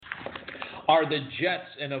Are the Jets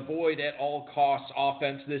an avoid-at-all-costs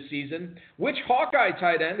offense this season? Which Hawkeye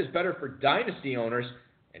tight end is better for dynasty owners?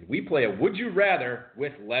 And we play a Would You Rather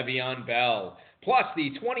with Le'Veon Bell. Plus,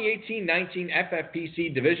 the 2018-19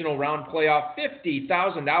 FFPC Divisional Round Playoff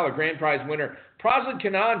 $50,000 grand prize winner Prasadh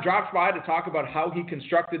Kannan drops by to talk about how he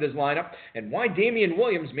constructed his lineup and why Damian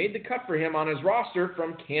Williams made the cut for him on his roster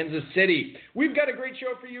from Kansas City. We've got a great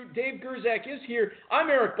show for you. Dave Gerzak is here. I'm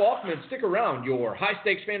Eric Balkman. Stick around. Your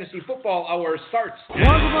high-stakes fantasy football hour starts now.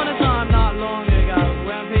 Once upon a time, not long ago,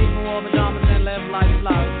 when people wore pajamas and lived life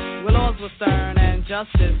slow, where laws were stern and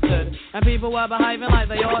justice stood, and people were behaving like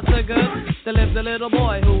they ought to good, there lived a little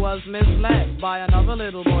boy who was misled by another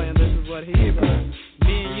little boy, and this is what he read.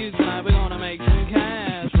 Me and you tonight, we're gonna make some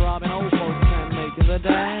cash, robbing old folks and making the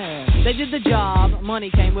dash. They did the job, money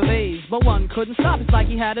came with ease, but one couldn't stop, it's like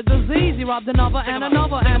he had a disease. He robbed another and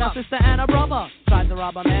another, and a sister and a brother. Tried to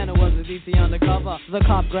rob a man who was a DC undercover. The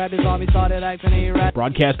cop grabbed his arm, he started acting erratic.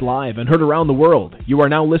 Broadcast live and heard around the world, you are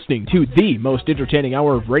now listening to the most entertaining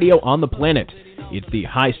hour of radio on the planet. It's the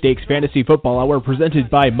High Stakes Fantasy Football Hour presented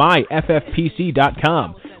by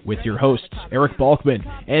MyFFPC.com with your hosts Eric Balkman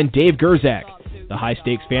and Dave Gerzak. The High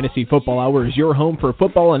Stakes Fantasy Football Hour is your home for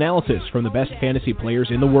football analysis from the best fantasy players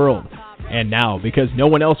in the world. And now, because no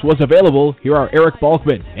one else was available, here are Eric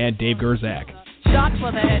Balkman and Dave Gerzak. Shot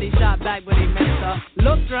for the head, he shot back, but he missed her.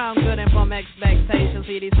 Looked around good and from expectations,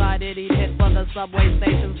 he decided he'd hit for the subway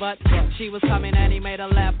stations, but she was coming and he made a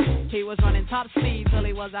left. He was running top speed till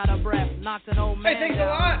he was out of breath. Knocked an old man. Hey, thanks a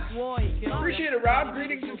lot. Appreciate it, Rob.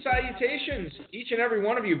 Greetings and salutations. Each and every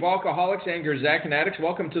one of you, Volcaholics and Gerzak fanatics,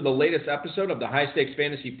 welcome to the latest episode of the High Stakes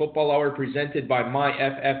Fantasy Football Hour presented by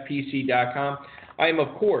MyFFPC.com. I am,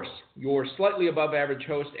 of course, your slightly above average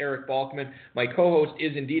host, Eric Balkman. My co-host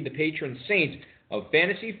is indeed the patron saint of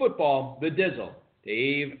fantasy football, the Dizzle,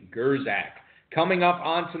 Dave Gerzak. Coming up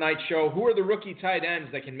on tonight's show, who are the rookie tight ends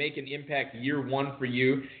that can make an impact year one for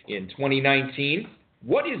you in 2019?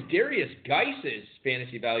 What is Darius Geis's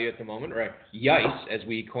fantasy value at the moment, or Yice, as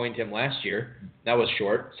we coined him last year? That was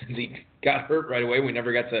short, since he got hurt right away. We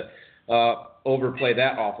never got to overplay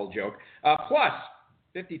that awful joke. Plus,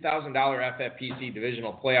 $50,000 FFPC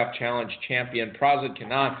Divisional Playoff Challenge champion Prasadh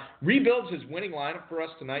Kannan rebuilds his winning lineup for us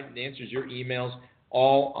tonight and answers your emails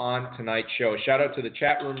all on tonight's show. Shout out to the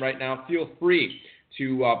chat room right now. Feel free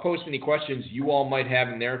to post any questions you all might have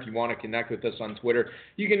in there if you want to connect with us on Twitter.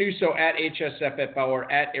 You can do so at HSFF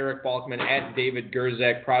Hour, at Eric Balkman, at David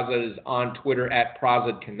Gerzak. Prasadh is on Twitter at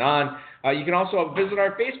Prasadh Kannan. You can also visit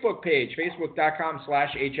our Facebook page,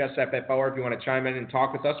 facebook.com/HSFF Hour. If you want to chime in and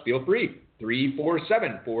talk with us, feel free.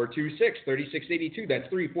 347-426-3682. That's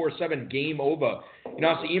 347-GAME-OVA. You can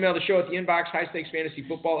also email the show at the inbox,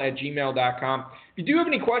 highstakesfantasyfootball@gmail.com. If you do have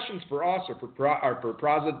any questions for us or for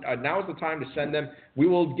Prasadh, now is the time to send them. We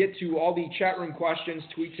will get to all the chat room questions,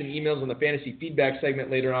 tweets, and emails in the fantasy feedback segment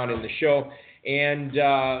later on in the show. And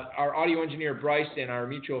our audio engineer, Bryce, and our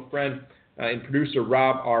mutual friend and producer,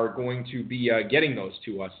 Rob, are going to be getting those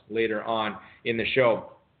to us later on in the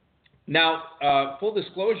show. Now, full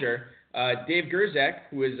disclosure, Dave Gerzak,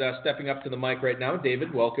 who is stepping up to the mic right now.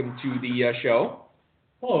 David, welcome to the show.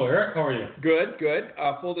 Hello, Eric. How are you? Good.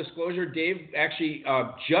 Full disclosure, Dave actually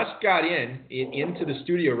just got into the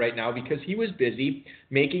studio right now because he was busy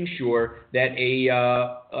making sure that a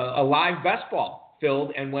live best ball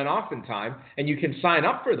filled and went off in time, and you can sign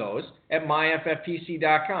up for those at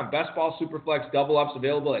myffpc.com. Best ball Superflex double ups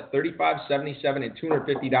available at $35, $77, and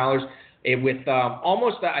 $250, and with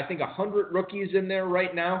almost I think 100 rookies in there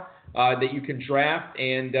right now. That you can draft,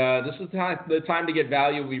 and this is the time to get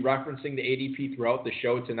value. We'll be referencing the ADP throughout the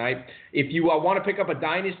show tonight. If you want to pick up a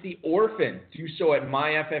Dynasty Orphan, do so at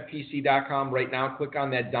myffpc.com right now. Click on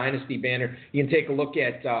that Dynasty banner. You can take a look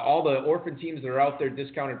at all the Orphan teams that are out there,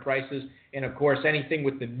 discounted prices, and of course anything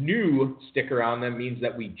with the new sticker on them means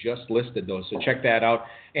that we just listed those, so check that out.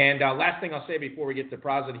 And last thing I'll say before we get to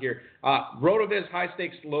Prasadh here, RotoViz High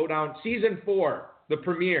Stakes Lowdown Season 4, the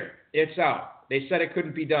premiere, it's out. They said it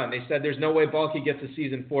couldn't be done. They said there's no way Bulky gets to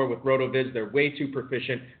Season 4 with RotoViz. They're way too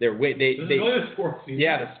proficient. This is only the fourth season.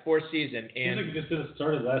 Yeah, the fourth season. And seems like it just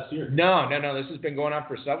started last year. No. This has been going on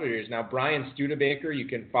for several years now. Brian Studebaker, you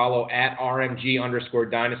can follow at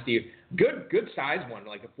RMG_Dynasty. Good size one,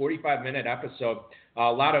 like a 45-minute episode. A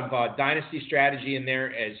lot of Dynasty strategy in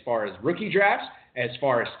there as far as rookie drafts, as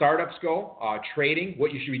far as startups go, trading,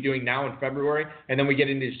 what you should be doing now in February, and then we get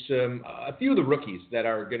into a few of the rookies that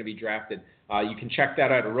are going to be drafted. You can check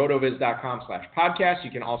that out at rotoviz.com/podcast.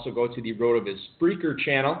 You can also go to the RotoViz Spreaker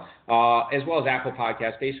channel, as well as Apple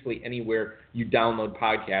Podcasts. Basically, anywhere you download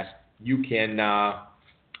podcasts, you can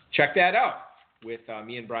check that out with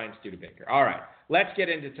me and Brian Studebaker. All right, let's get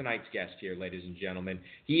into tonight's guest here, ladies and gentlemen.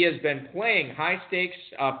 He has been playing high-stakes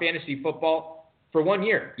fantasy football for 1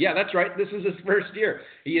 year. Yeah, that's right. This is his first year.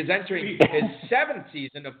 He is entering his 7th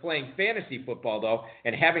season of playing fantasy football, though,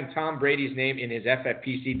 and having Tom Brady's name in his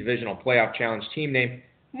FFPC Divisional Playoff Challenge team name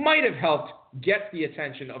might have helped get the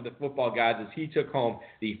attention of the football gods as he took home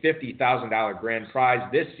the $50,000 grand prize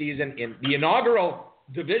this season in the inaugural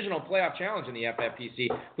Divisional Playoff Challenge in the FFPC.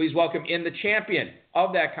 Please welcome in the champion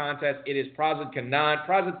of that contest. It is Prasadh Kannan.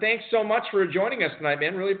 Prasadh, thanks so much for joining us tonight,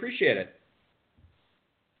 man. Really appreciate it.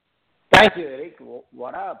 Thank you, Eric.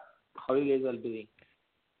 What up? How are you guys all doing?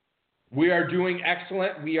 We are doing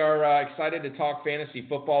excellent. We are excited to talk fantasy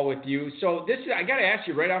football with you. So I got to ask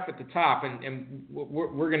you right off at the top, and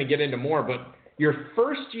we're going to get into more, but your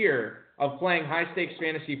first year of playing high-stakes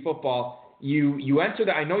fantasy football, you entered,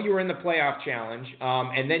 I know you were in the playoff challenge,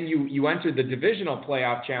 and then you entered the divisional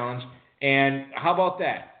playoff challenge, and how about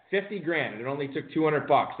that? $50,000, and it only took $200.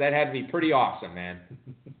 That had to be pretty awesome, man.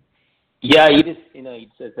 Yeah, it is.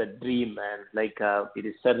 It's a dream, man. It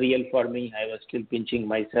is surreal for me. I was still pinching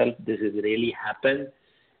myself. This has really happened.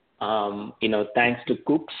 Thanks to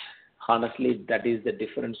Cooks. Honestly, that is the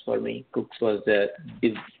difference for me. Cooks was the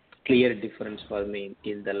clear difference for me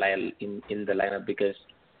in the lineup because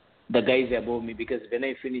the guys above me. Because when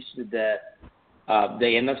I finished the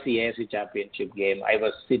NFC AFC Championship game, I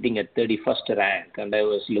was sitting at 31st rank, and I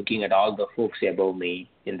was looking at all the folks above me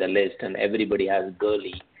in the list, and everybody has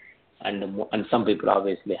Gurley. And some people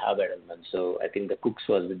obviously have Edelman. So I think the Cooks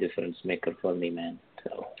was the difference maker for me, man.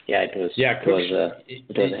 So yeah, it was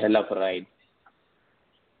a hell of a ride.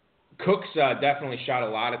 Cooks definitely shot a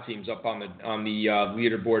lot of teams up on the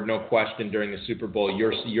leaderboard, no question, during the Super Bowl.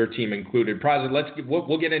 Your team included. Prasadh,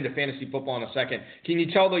 we'll get into fantasy football in a second. Can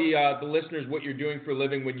you tell the listeners what you're doing for a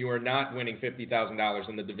living when you are not winning $50,000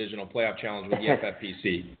 in the Divisional Playoff Challenge with the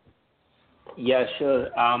FFPC? Yeah, sure.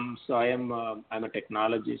 So I'm a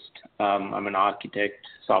technologist. I'm an architect,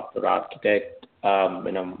 software architect.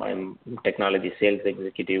 I'm technology sales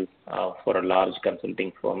executive for a large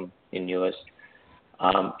consulting firm in US.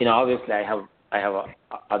 Obviously I have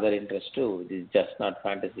other interests too. This is just not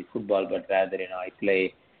fantasy football, but rather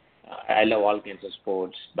I love all kinds of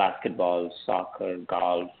sports: basketball, soccer,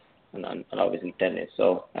 golf, and obviously tennis.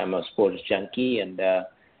 So I'm a sports junkie, and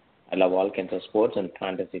I love all kinds of sports, and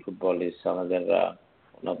fantasy football is another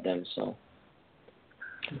one of them. So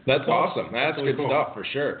that's awesome. That's good stuff for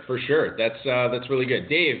sure. That's really good.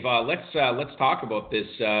 Dave, let's talk about this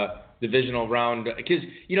divisional round, because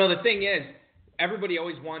the thing is, everybody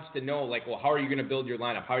always wants to know, how are you going to build your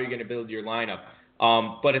lineup? How are you going to build your lineup?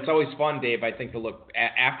 But it's always fun, Dave, I think, to look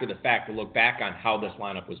after the fact, to look back on how this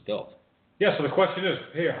lineup was built. Yeah. So the question is,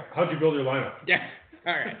 hey, how'd you build your lineup? Yeah.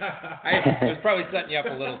 All right. I was probably setting you up a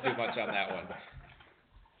little too much on that one.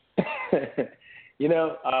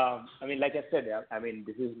 Like I said,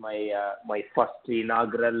 this is my first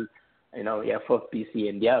inaugural, FFPC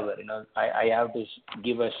endeavor. I have to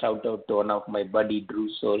give a shout out to one of my buddy, Drew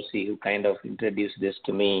Sorsey, who kind of introduced this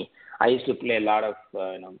to me. I used to play a lot of,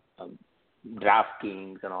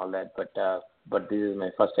 DraftKings and all that, but this is my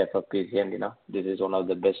first FFPC, and this is one of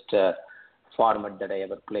the best format that I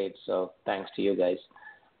ever played. So thanks to you guys.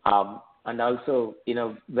 And also,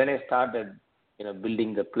 when I started,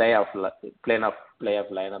 building the playoff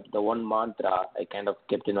lineup, the one mantra I kind of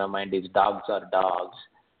kept in my mind is dogs are dogs,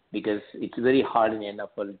 because it's very hard in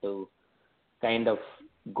NFL to kind of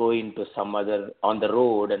go into some other on the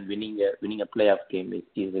road and winning a playoff game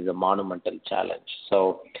is a monumental challenge.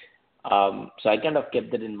 So I kind of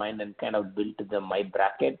kept that in mind and kind of built my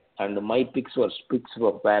bracket, and my picks were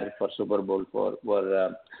for Super Bowl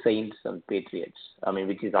were Saints and Patriots.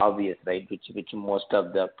 Which is obvious, right? Which most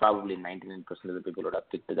of probably 99% of the people would have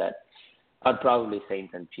picked that, or probably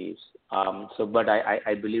Saints and Chiefs. But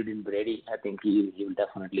I believed in Brady. I think he will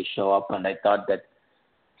definitely show up, and I thought that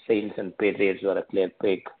Saints and Patriots were a clear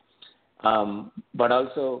pick. But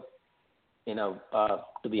also,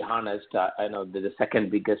 to be honest, I know the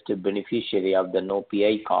second biggest beneficiary of the no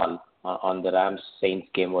PI call on the Rams-Saints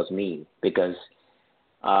game was me, because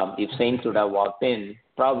if Saints would have walked in,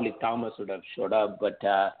 probably Thomas would have showed up, but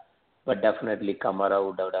definitely Kamara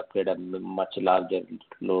would have played a much larger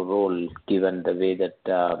role given the way that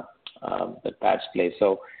the Pats play.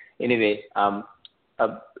 So anyway, I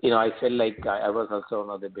felt like I was also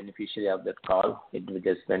one of the beneficiary of that call. It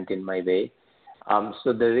just went in my way.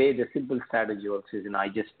 So the simple strategy works is, I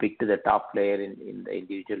just picked the top player in the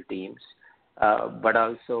individual teams. But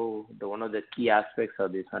also one of the key aspects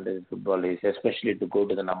of this fantasy football is, especially to go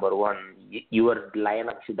to the number one, your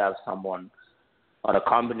lineup should have someone or a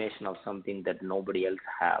combination of something that nobody else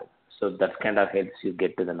have. So that kind of helps you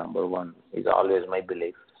get to the number one, is always my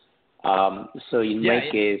belief. So in my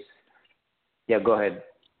case, go ahead,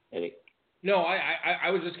 Eric. No, I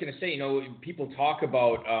was just going to say, people talk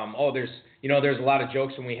about, there's a lot of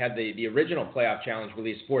jokes when we had the original playoff challenge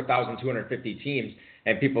released, 4,250 teams,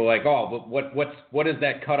 and people are like, but what does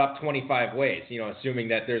that cut up 25 ways? Assuming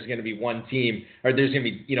that there's going to be one team, or there's going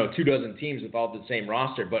to be 24 teams with all the same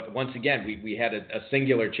roster. But once again, we had a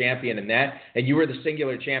singular champion in that, and you were the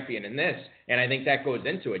singular champion in this, and I think that goes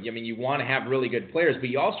into it. I mean, you want to have really good players, but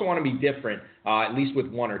you also want to be different, at least with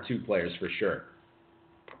one or two players for sure.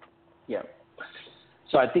 Yeah.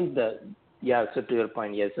 So I think so to your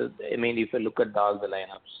point, yes. So, I mean, if you look at all the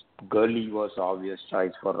lineups, Gurley was obvious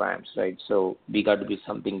choice for Rams, right? So we got to be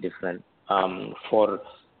something different. For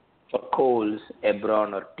Coles,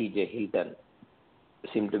 Ebron or TJ Hilton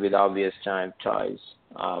seem to be the obvious choice.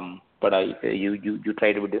 But you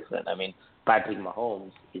try to be different. I mean, Patrick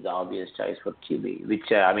Mahomes is the obvious choice for QB,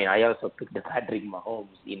 which, I also picked the Patrick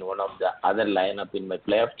Mahomes in one of the other lineup in my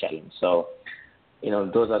playoff challenge. So,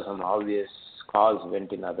 those are some obvious calls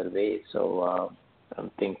went in other ways. So I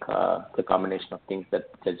think the combination of things that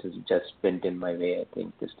just went in my way, I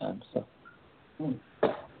think, this time. So.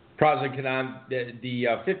 Prasadh, Kannan, the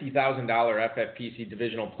 $50,000 FFPC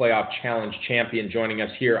Divisional Playoff Challenge champion, joining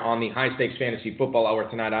us here on the High Stakes Fantasy Football Hour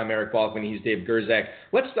tonight. I'm Eric Balkman. He's Dave Gerzak.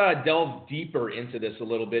 Let's delve deeper into this a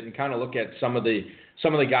little bit and kind of look at some of the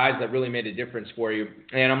guys that really made a difference for you.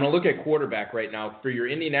 And I'm going to look at quarterback right now. For your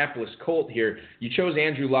Indianapolis Colt here, you chose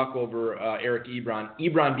Andrew Luck over Eric Ebron.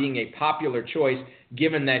 Ebron being a popular choice,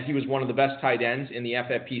 given that he was one of the best tight ends in the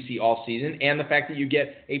FFPC all season, and the fact that you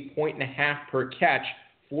get 1.5 points per catch.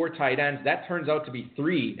 4 tight ends, that turns out to be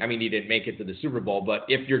 3. I mean, he didn't make it to the Super Bowl, but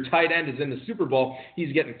if your tight end is in the Super Bowl,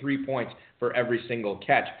 he's getting 3 points for every single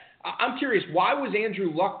catch. I'm curious, why was Andrew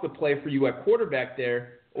Luck the play for you at quarterback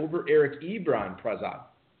there over Eric Ebron, Prasadh?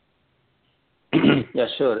 Yeah,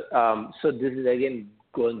 sure. So this is, again,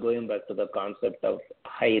 going back to the concept of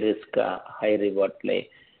high-risk, high-reward play.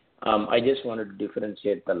 I just wanted to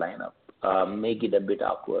differentiate the lineup, make it a bit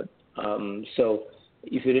awkward. So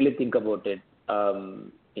if you really think about it,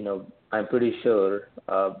 I'm pretty sure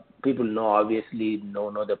people obviously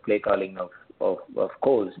know the play calling of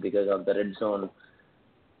Coles because of the red zone.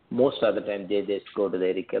 Most of the time they just go to the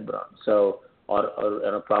Eric Ebron. So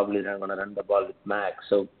or probably not going to run the ball with Max.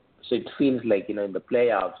 So it feels like in the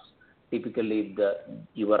playoffs, typically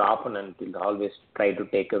your opponent will always try to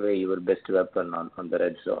take away your best weapon on the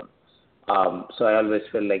red zone. So I always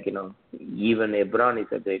feel like even Ebron is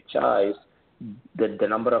a great choice. The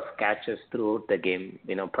number of catches throughout the game,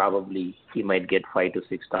 probably he might get 5 to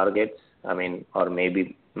 6 targets. Or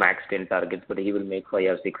maybe max 10 targets, but he will make 5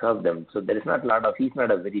 or 6 of them. So there is not a lot of. He's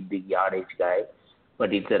not a very big yardage guy,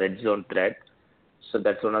 but it's a red zone threat. So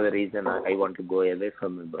that's one of the reasons I want to go away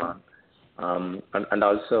from Ebron. And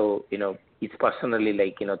also, it's personally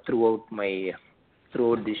like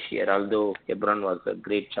throughout this year, although Ebron was a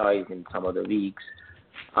great choice in some of the weeks,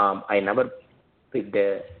 I never picked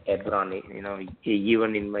Ebron,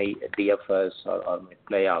 even in my DFS or my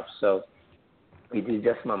playoffs. So it is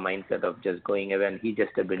just my mindset of just going away, and he's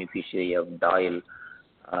just a beneficiary of Doyle.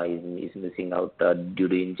 He's missing out due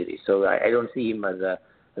to injury. So I don't see him as a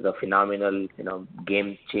phenomenal,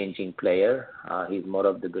 game-changing player. He's more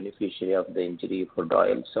of the beneficiary of the injury for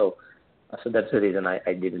Doyle. So that's the reason I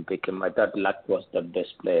didn't pick him. I thought Luck was the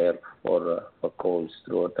best player for Coles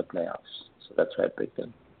throughout the playoffs. So that's why I picked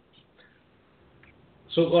him.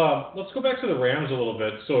 So let's go back to the Rams a little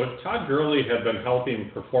bit. So if Todd Gurley had been healthy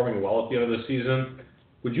and performing well at the end of the season,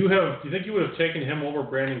 do you think you would have taken him over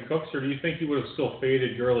Brandon Cooks, or do you think you would have still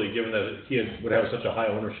faded Gurley given that he would have such a high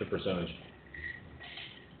ownership percentage?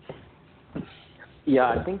 Yeah,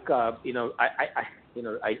 I think I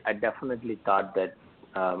definitely thought that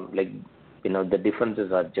the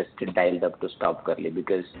defenses are just dialed up to stop Gurley,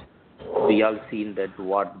 because we all seen that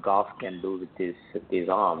what Goff can do with his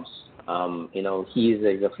arms. He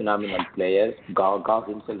is a phenomenal player. Goff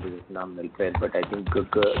himself is a phenomenal player, but I think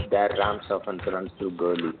their Rams offense runs through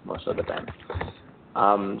Gurley most of the time.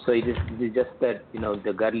 So it is just that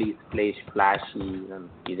the Gurley plays flashy.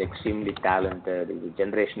 He's extremely talented. He's a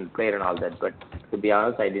generational player and all that. But to be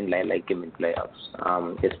honest, I didn't like him in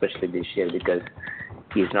playoffs, especially this year, because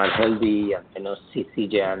he's not healthy.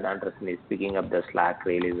 CJ Anderson is picking up the slack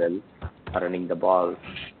really well, running the ball,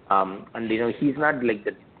 and he's not like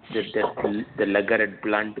the legged,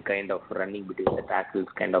 blunt kind of running between the tackles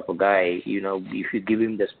kind of a guy. If you give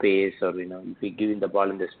him the space, or if you give him the ball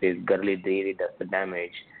in the space, Gurley really does the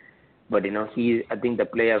damage. But I think the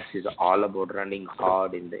playoffs is all about running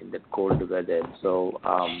hard in the cold weather. So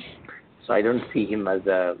I don't see him as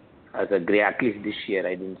a a great, at least this year,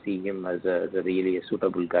 I didn't see him as a really a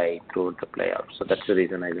suitable guy throughout the playoffs. So that's the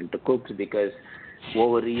reason I went to Cooks, because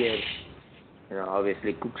over years,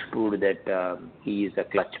 obviously Cooks proved that he is a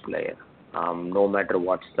clutch player. No matter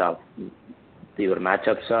what stuff your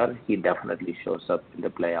matchups are, he definitely shows up in the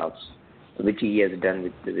playoffs, which he has done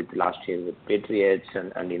with last year with Patriots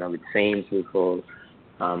and with Saints before.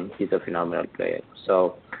 He's a phenomenal player.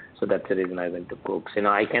 So that's the reason I went to Cooks.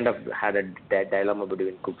 I kind of had a dilemma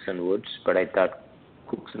between Cooks and Woods, but I thought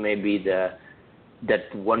Cooks may be that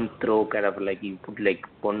one throw, kind of like you put like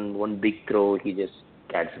one big throw, he just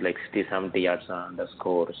gets like 60, 70 yards on the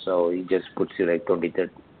score. So he just puts you like 20,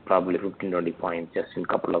 30, probably 15, 20 points just in a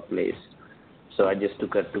couple of plays. So I just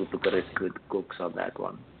took a risk with Cooks on that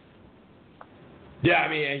one. Yeah, I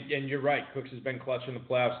mean, and you're right. Cooks has been clutch in the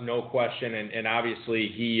playoffs, no question. And obviously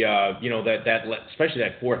he, that especially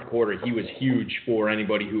that fourth quarter, he was huge for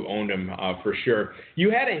anybody who owned him for sure.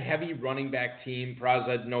 You had a heavy running back team,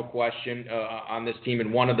 Prasadh, no question, on this team.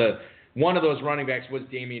 And one of those running backs was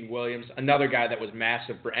Damian Williams, another guy that was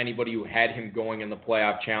massive for anybody who had him going in the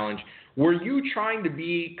playoff challenge. Were you trying to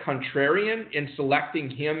be contrarian in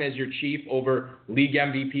selecting him as your chief over league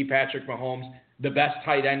MVP Patrick Mahomes, the best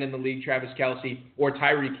tight end in the league, Travis Kelce, or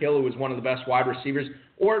Tyreek Hill, who was one of the best wide receivers?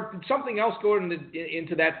 Or did something else go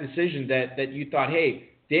into that decision that you thought, hey,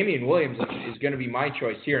 Damian Williams is going to be my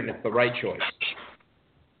choice here, and it's the right choice?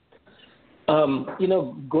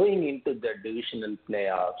 Going into the divisional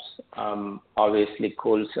playoffs, obviously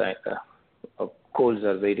Colts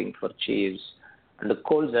are waiting for Chiefs. And the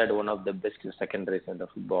Colts had one of the best secondaries in the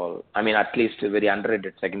football. I mean, at least a very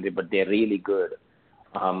underrated secondary, but they're really good.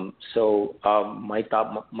 So my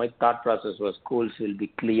thought process was Colts will be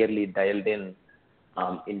clearly dialed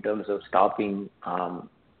in terms of stopping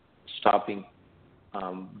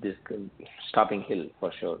Hill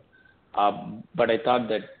for sure. But I thought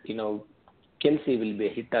that Kelce will be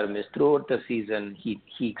a hit or miss throughout the season.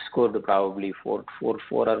 He scored probably four or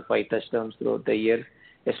five touchdowns throughout the year.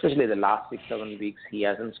 Especially the last 6-7 weeks, he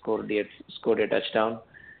hasn't scored a touchdown.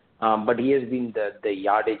 But he has been the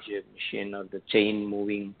yardage machine or the chain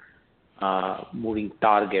moving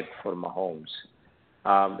target for Mahomes.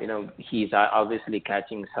 He's obviously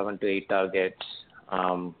catching 7 to 8 targets,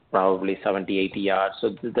 probably 70, 80 yards.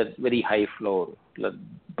 So that's very high floor.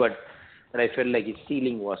 But I felt like his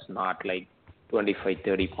ceiling was not like 25,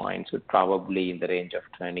 30 points, but probably in the range of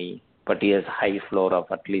 20. But he has high floor of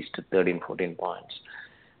at least 13, 14 points.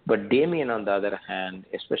 But Damian, on the other hand,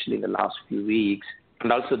 especially in the last few weeks,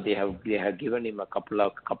 and also they have given him a couple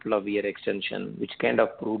of year extension, which kind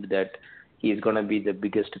of proved that he is going to be the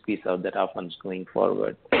biggest piece of that offense going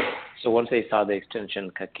forward. So once I saw the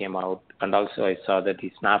extension came out, and also I saw that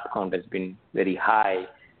his snap count has been very high,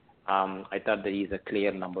 I thought that he's a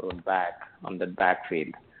clear number one back on the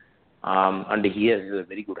backfield, and he has a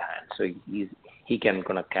very good hand, so he can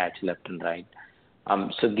gonna catch left and right.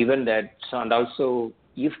 So given that, and also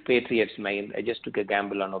if Patriots I just took a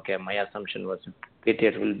gamble on, my assumption was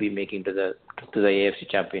Patriots will be making to the AFC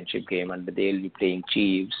Championship game, and they'll be playing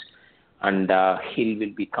Chiefs, and Hill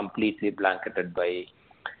will be completely blanketed by,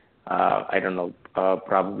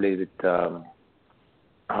 probably with the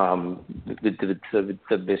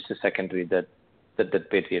best secondary that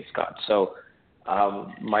Patriots got. So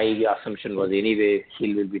my assumption was anyway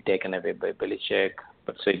Hill will be taken away by Belichick.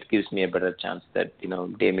 But so it gives me a better chance that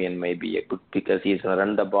Damian may be a good, because he's gonna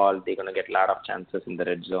run the ball. They're gonna get a lot of chances in the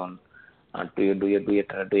red zone. Do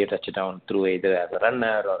you touchdown through either as a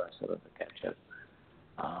runner or as a catcher?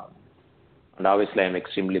 And obviously, I'm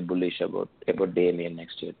extremely bullish about Damian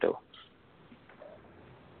next year too.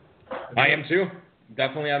 I am too.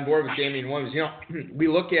 Definitely on board with Damian Williams. We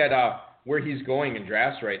look at where he's going in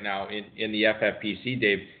drafts right now in the FFPC,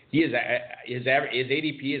 Dave. His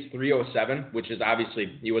ADP is 307, which is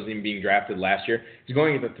obviously he wasn't even being drafted last year. He's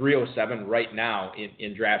going at the 307 right now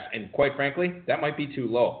in drafts, and quite frankly, that might be too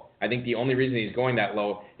low. I think the only reason he's going that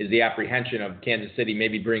low is the apprehension of Kansas City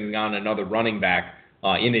maybe bringing on another running back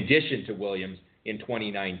in addition to Williams in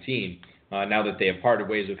 2019. Now that they have parted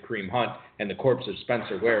ways with Kareem Hunt, and the corpse of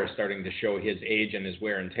Spencer Ware is starting to show his age and his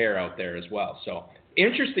wear and tear out there as well. So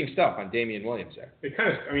interesting stuff on Damian Williams there. It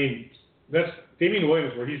kind of, that's Damian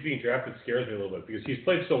Williams, where he's being drafted, scares me a little bit because he's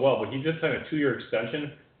played so well, but he just signed a 2-year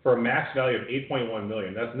extension for a max value of $8.1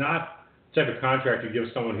 million. That's not the type of contract you give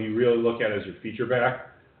someone who you really look at as your feature back.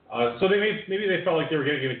 So maybe they felt like they were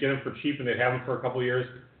going to get him for cheap and they'd have him for a couple of years.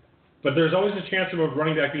 But there's always a chance of a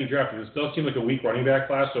running back being drafted. This does seem like a weak running back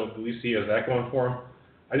class, so at least he has that going for him.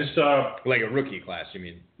 I just like a rookie class, you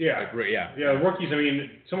mean? Yeah, rookies.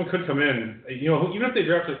 Someone could come in. Even if they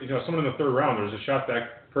drafted, someone in the third round, there's a shot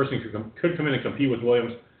that person could come in and compete with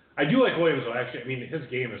Williams. I do like Williams, though, actually. I mean, his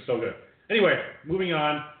game is so good. Anyway, moving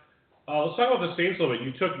on. Let's talk about the Saints a little bit.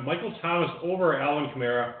 You took Michael Thomas over Alvin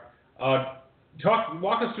Kamara.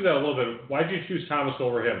 Walk us through that a little bit. Why did you choose Thomas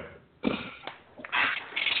over him?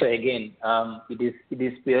 So again, it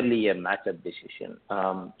is purely a matchup decision.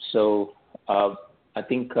 I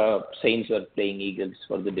think Saints were playing Eagles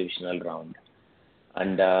for the divisional round,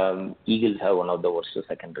 and Eagles have one of the worst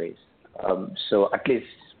secondaries. So at least,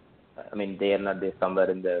 I mean, they are not there somewhere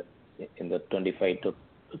in the 25 to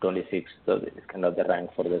 26. So it's kind of the rank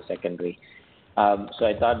for the secondary. So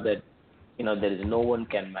I thought that there is no one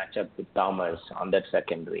can match up with Thomas on that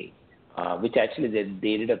secondary, which actually they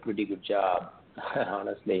did a pretty good job,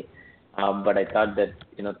 honestly. But I thought that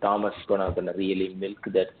Thomas is gonna really milk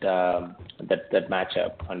that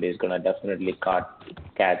matchup, and he's gonna definitely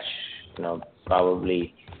catch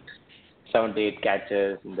probably 7 to 8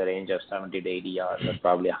 catches in the range of 70 to 80 yards, or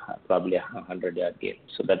probably a 100-yard game.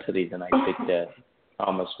 So that's the reason I picked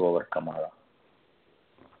Thomas over Kamara.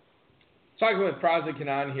 Talking with Prasadh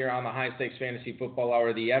Kannan here on the High Stakes Fantasy Football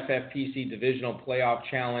Hour, the FFPC Divisional Playoff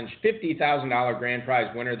Challenge, $50,000 grand prize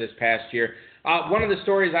winner this past year. One of the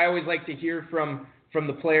stories I always like to hear from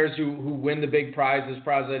the players who win the big prizes,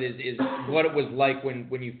 Prasadh, is what it was like when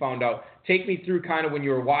you found out. Take me through kind of when you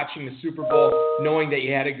were watching the Super Bowl, knowing that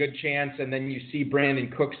you had a good chance, and then you see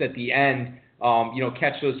Brandon Cooks at the end,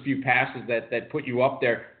 catch those few passes that put you up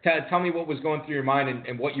there. Tell me what was going through your mind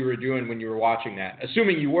and what you were doing when you were watching that,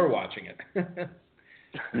 assuming you were watching it.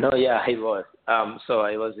 No, yeah, I was. So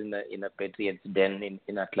I was in a Patriots den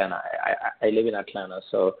in Atlanta. I live in Atlanta,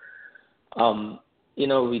 so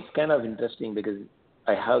it's kind of interesting because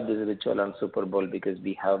I have this ritual on Super Bowl because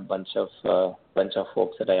we have bunch of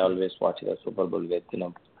folks that I always watch the Super Bowl with,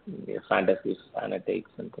 fantasy fanatics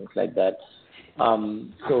and things like that.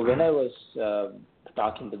 So when I was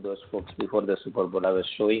talking to those folks before the Super Bowl, I was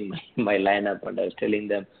showing my lineup and I was telling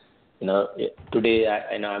them, today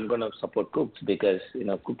I'm going to support Cooks because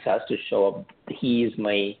Cooks has to show up. He is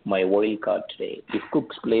my wild card today. If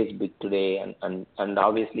Cooks plays big today, and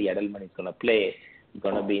obviously Edelman is going to play, he's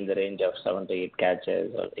going to be in the range of 7 to 8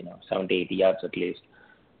 catches or 7 to 80 yards at least.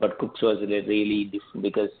 But Cooks was really different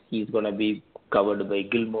because he's going to be covered by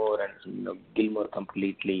Gilmore, and Gilmore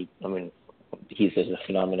completely. I mean, he's just a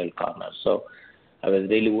phenomenal corner. So I was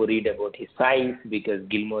really worried about his size because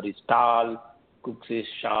Gilmore is tall. Cooks is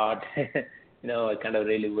short. I kind of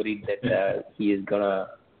really worried that he is gonna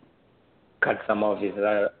cut some of his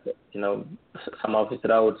routes,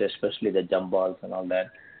 especially the jump balls and all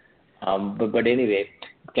that. But anyway,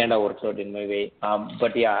 it kind of works out in my way.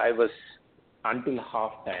 But yeah, I was until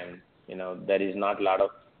halftime. There is not a lot of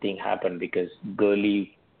thing happened because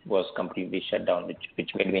Gurley was completely shut down,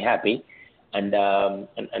 which made me happy. And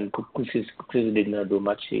Cooks did not do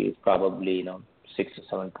much. He probably 6 to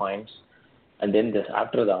 7 points. And then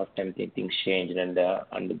after the halftime, things changed, and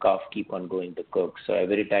the Goff keep on going to Cook. So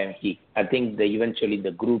every time I think eventually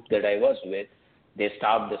the group that I was with, they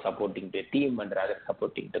stopped supporting the team and rather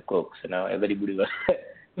supporting the Cooks. Everybody was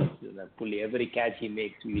pulling every catch he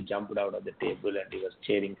makes. We jumped out of the table and he was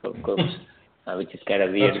cheering for Cooks, which is kind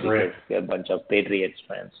of weird because we're a bunch of Patriots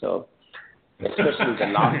fans. So especially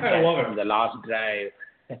the last catch, the last drive,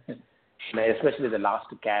 especially the last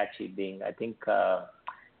catch he being, I think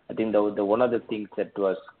the one of the things that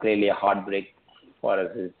was really a heartbreak for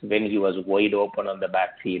us is when he was wide open on the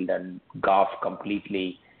backfield and Goff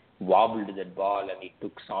completely wobbled that ball and it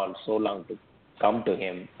took so long to come to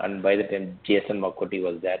him, and by the time Jason McCourty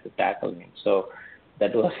was there to tackle him. So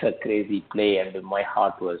that was a crazy play, and my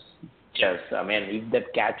heart was just, if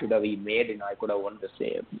that catch would have been made, I could have won the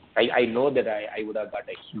save. I know that I would have got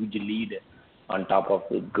a huge lead on top of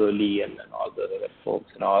Gurley and all the other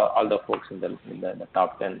folks and all the folks in the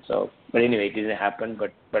top 10. So, but anyway, it didn't happen.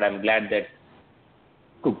 But I'm glad that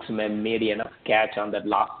Cooks made enough catch on that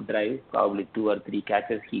last drive. Probably 2 or 3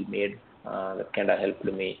 catches he made that kind of helped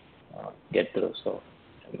me get through. So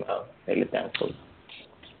I'm really thankful.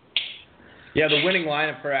 Yeah, the winning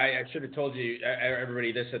lineup I should have told you,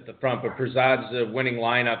 everybody, this at the front, but Prasad's winning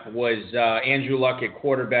lineup was Andrew Luck at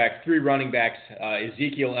quarterback, 3 running backs,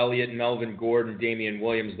 Ezekiel Elliott, Melvin Gordon, Damian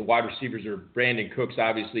Williams. The wide receivers are Brandon Cooks,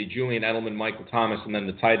 obviously, Julian Edelman, Michael Thomas, and then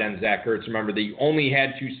the tight end, Zach Ertz. Remember, they only had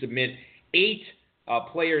to submit 8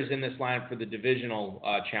 players in this lineup for the divisional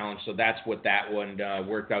challenge, so that's what that one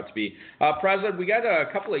worked out to be. Prasadh, we got a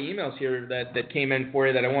couple of emails here that came in for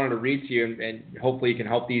you that I wanted to read to you, and hopefully you can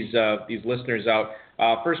help these listeners out.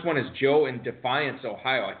 First one is Joe in Defiance,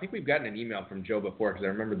 Ohio. I think we've gotten an email from Joe before because I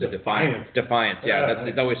remember the Defiance. Yeah,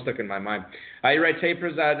 it's always stuck in my mind. He writes, hey,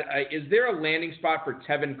 Prasadh, is there a landing spot for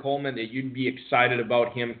Tevin Coleman that you'd be excited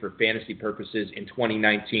about him for fantasy purposes in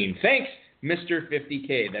 2019? Thanks, Mr.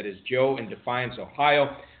 50K. That is Joe in Defiance,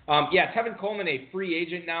 Ohio. Tevin Coleman, a free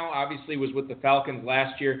agent now, obviously was with the Falcons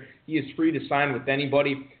last year. He is free to sign with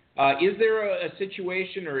anybody. Is there a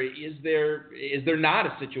situation, or is there not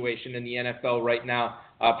a situation in the NFL right now,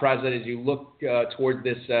 Prasadh, as you look toward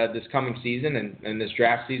this coming season and this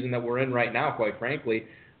draft season that we're in right now, quite frankly,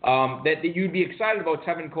 that you'd be excited about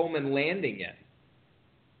Tevin Coleman landing in?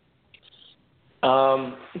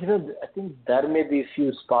 I think there may be a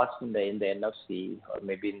few spots in the NFC or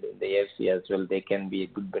maybe in the AFC as well. They can be a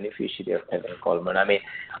good beneficiary of Tevin Coleman. I mean,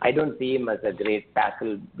 I don't see him as a great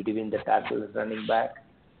tackle between the tackles running back,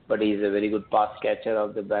 but he's a very good pass catcher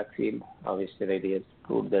of the backfield. Obviously, right, he has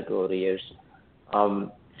proved that over years.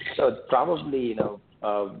 So probably,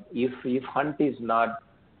 if Hunt is not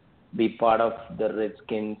be part of the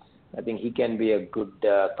Redskins, I think he can be a good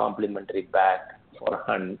complementary back for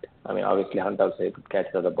Hunt. I mean, obviously Hunt also a good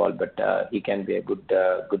catcher of the ball, but he can be a good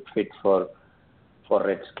fit for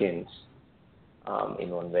Redskins in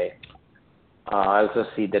one way. I also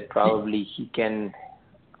see that probably he can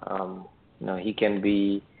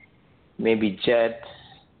be maybe Jets.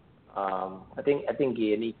 I think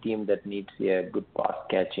any team that needs a good pass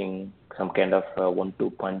catching, some kind of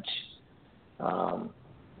 1-2 punch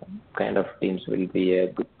kind of teams will be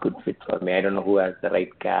a good fit for me. I don't know who has the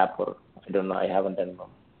right cap, or I don't know. I haven't done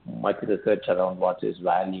much research around what's his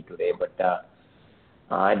value today, but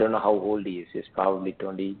I don't know how old he is. He's probably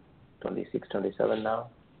 20, 26, 27 now.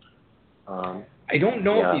 I don't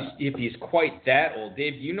know if he's quite that old.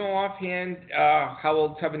 Dave, do you know offhand how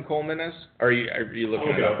old Tevin Coleman is? Or are you looking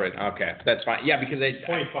it up right now? Okay, that's fine. Yeah, because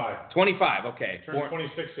 25. 25, okay. Turned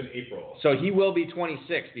 26 in April. So he will be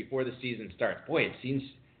 26 before the season starts. Boy, it seems...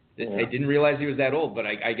 I didn't realize he was that old, but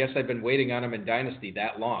I guess I've been waiting on him in Dynasty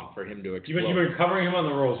that long for him to explode. You've been covering him on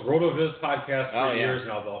the RotoViz podcast for years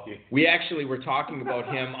now, Valky. We actually were talking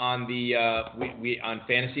about him on the on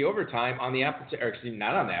Fantasy Overtime on the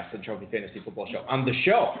not on the Apple Trophy Fantasy Football Show, on the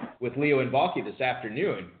show with Leo and Valky this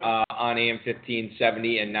afternoon on AM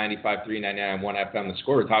 1570 and 95.3, 99.1 FM. The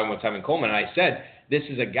Score. We're talking about Tevin Coleman, and I said this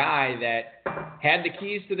is a guy that had the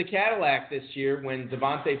keys to the Cadillac this year when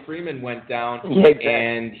Devontae Freeman went down,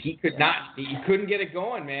 and he couldn't get it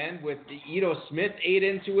going, man. With Ito Smith ate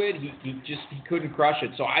into it, he couldn't crush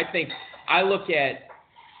it. So I look at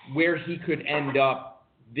where he could end up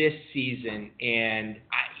this season, and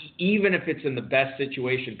even if it's in the best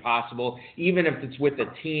situation possible, even if it's with a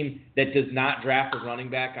team that does not draft a running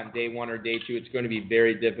back on day one or day two, it's going to be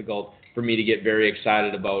very difficult for me to get very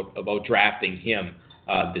excited about drafting him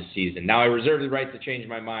this season. Now, I reserve the right to change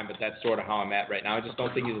my mind, but that's sort of how I'm at right now. I just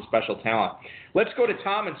don't think he's a special talent. Let's go to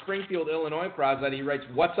Tom in Springfield, Illinois, Prasadh. He writes,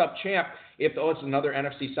 what's up, champ? It's another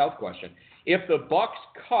NFC South question. If the Bucs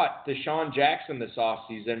cut Deshaun Jackson this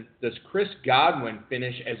offseason, does Chris Godwin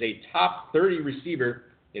finish as a top 30 receiver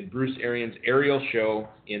in Bruce Arians' aerial show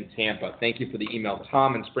in Tampa? Thank you for the email,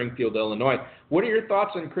 Tom in Springfield, Illinois. What are your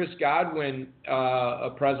thoughts on Chris Godwin,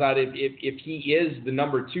 Prasadh, if he is the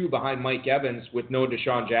number 2 behind Mike Evans with no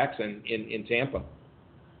Deshaun Jackson in Tampa?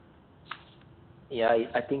 Yeah,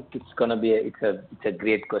 I think it's gonna be it's a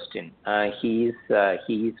great question. He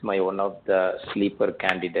is my one of the sleeper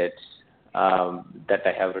candidates that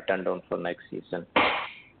I have written down for next season,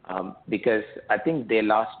 because I think they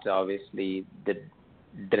lost, obviously, the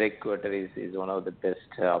Derek Carter is one of the best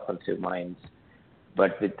offensive minds,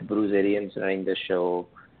 but with Bruce Arians running the show,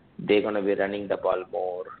 they're going to be running the ball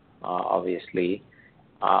more, obviously,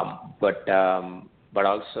 but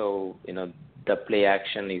also, the play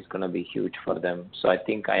action is going to be huge for them. So I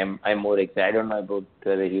think I'm more excited. I don't know about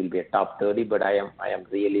whether he'll be a top 30, but I am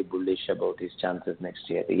really bullish about his chances next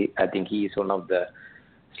year. I think he is one of the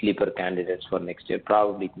sleeper candidates for next year,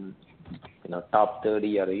 probably top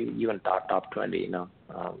 30 or even top 20.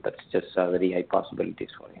 That's just very high possibilities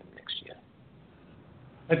for him next year.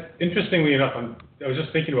 Interestingly enough, I was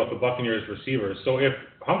just thinking about the Buccaneers receivers. So if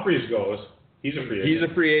Humphreys goes, he's a free agent. He's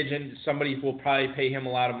a free agent. Somebody will probably pay him a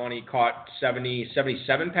lot of money. Caught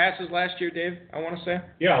 77 passes last year, Dave, I want to say.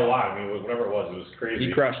 Yeah, a lot. I mean, whatever it was crazy.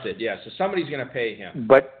 He crushed it, yeah. So somebody's going to pay him.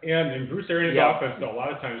 And in Bruce Arians' offense, a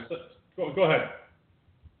lot of times, go ahead.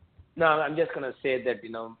 No, I'm just going to say that,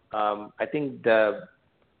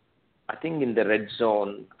 I think in the red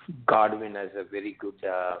zone, Godwin has a very good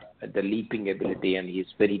the leaping ability, and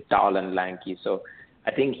he's very tall and lanky. So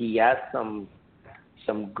I think he has some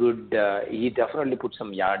good. He definitely puts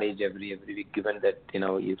some yardage every week, given that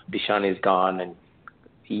if Deshaun is gone and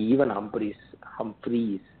even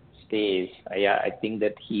Humphreys stays, I think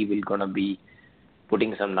that he will gonna be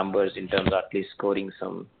putting some numbers in terms of at least scoring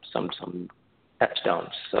some touchdowns.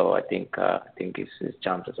 So I think his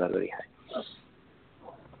chances are very high.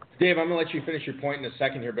 Dave, I'm going to let you finish your point in a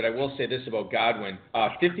second here, but I will say this about Godwin.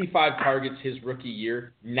 55 targets his rookie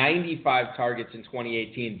year, 95 targets in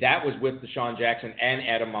 2018. That was with Deshaun Jackson and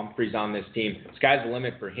Adam Humphries on this team. Sky's the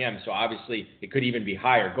limit for him, so obviously it could even be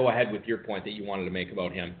higher. Go ahead with your point that you wanted to make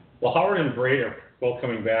about him. Well, Howard and Bray are both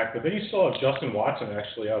coming back, but then you still have Justin Watson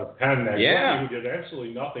actually out of Penn, who did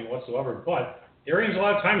absolutely nothing whatsoever. But Arians, a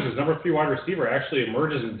lot of times, his number 3 wide receiver actually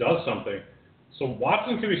emerges and does something. So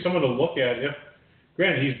Watson could be someone to look at if,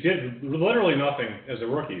 granted, he did literally nothing as a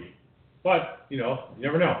rookie. But, you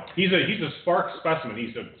never know. He's a spark specimen.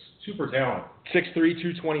 He's a super talent. 6'3",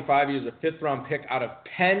 225. He was a 5th-round pick out of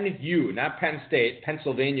Penn U, not Penn State,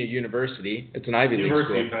 Pennsylvania University. It's an Ivy League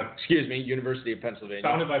school. University of Pennsylvania.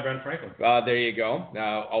 Founded by Ben Franklin. There you go.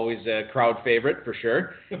 Always a crowd favorite for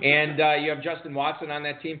sure. And you have Justin Watson on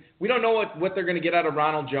that team. We don't know what they're going to get out of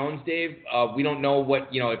Ronald Jones, Dave. We don't know what,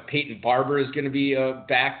 if Peyton Barber is going to be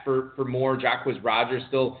back for more. Jacquizz Rodgers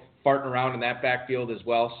still farting around in that backfield as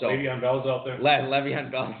well. So Le'Veon Bell's out there.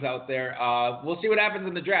 Le'Veon Bell's out there. We'll see what happens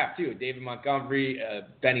in the draft, too. David Montgomery,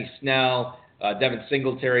 Benny Snell, Devin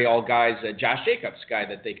Singletary, all guys. Josh Jacobs, guy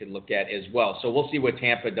that they could look at as well. So we'll see what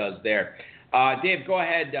Tampa does there. Dave, go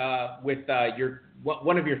ahead with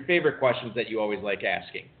one of your favorite questions that you always like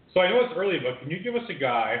asking. So I know it's early, but can you give us a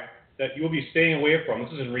guy that you will be staying away from?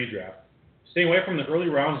 This is in redraft. Staying away from the early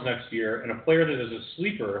rounds next year, and a player that is a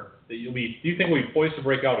sleeper that you think will be poised to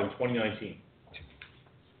break out in 2019.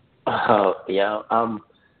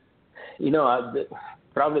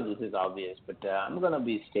 Probably this is obvious, but I'm gonna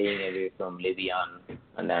be staying away from Le'Veon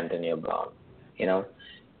and Antonio Brown.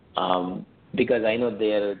 Because I know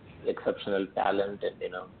they are exceptional talent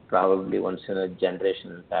and probably once in a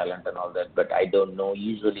generational talent and all that. But I don't know.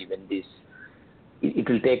 Usually when it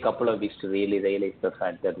will take a couple of weeks to really realize the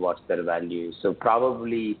fact that what's their value. So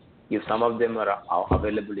probably if some of them are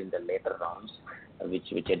available in the later rounds,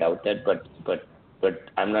 which I doubt that, but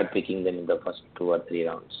I'm not picking them in the first 2 or 3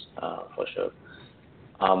 rounds for sure.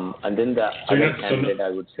 And then the other candidate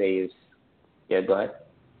I would say is, go ahead.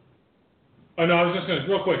 Oh no, I was just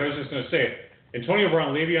going to say, Antonio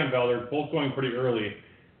Brown, Le'Veon Bell, they're both going pretty early.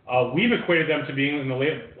 We've equated them to being in the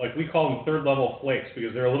late, like we call them third level flakes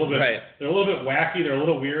because they're a little bit they're a little bit wacky, they're a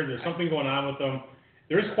little weird, there's something going on with them.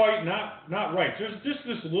 There's quite not right. There's just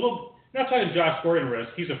this little, not talking Josh Gordon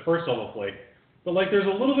risk, he's a first level flake, but there's a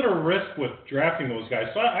little bit of risk with drafting those guys.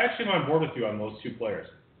 So I actually am on board with you on those 2 players.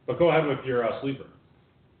 But go ahead with your sleeper.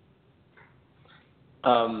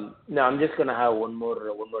 No, I'm just gonna have one more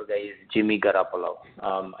guy is Jimmy Garoppolo.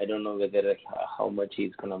 I don't know how much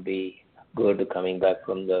he's gonna be good coming back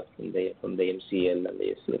from the MCL and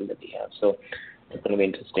the ACL that he has. So it's gonna be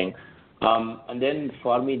interesting. And then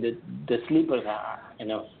for me the sleepers are,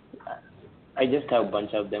 I just have a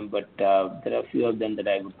bunch of them, but there are a few of them that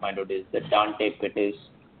I would find out is the Dante Pettis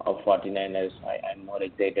of 49ers. I'm more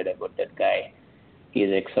excited about that guy. He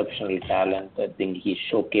is exceptional talent. I think he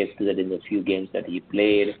showcased that in the few games that he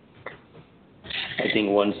played. I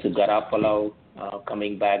think once Garoppolo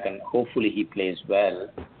coming back and hopefully he plays well,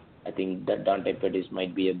 I think that Dante Pettis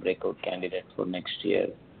might be a breakout candidate for next year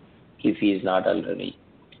if he is not already.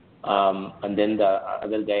 And then the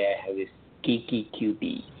other guy I have is Kiki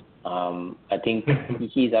QT. I think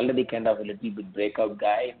he's already kind of a little bit breakout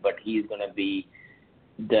guy, but he's going to be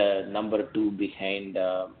the number 2 behind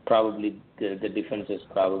probably the defense is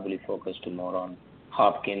probably focused more on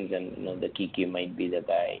Hopkins, and the Kiki might be the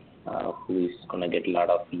guy who is going to get a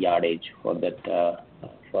lot of yardage for that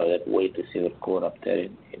wide receiver core up there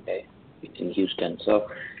in Houston. So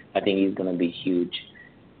I think he's going to be huge.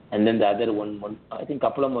 And then the other one, I think a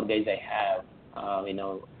couple of more guys I have,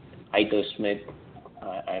 Ito Smith,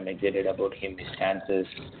 I'm excited about him, his chances,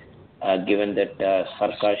 given that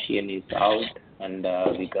Sarkisian is out and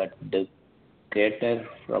we got Doug Gator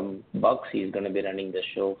from Bucks. He's going to be running the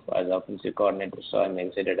show as offensive coordinator, so I'm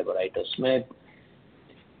excited about Ito Smith.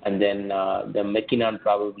 And then the McKinnon,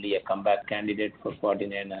 probably a comeback candidate for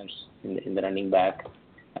 49ers in the running back.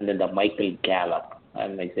 And then the Michael Gallup.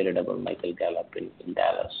 I'm excited about Michael Gallup in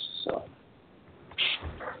Dallas. So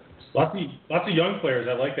lots of young players.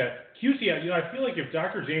 I like that. QC, I feel like if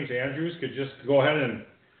Dr. James Andrews could just go ahead and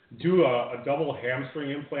do a double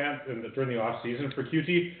hamstring implant during the off season for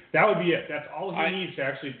QT, that would be it. That's all he needs to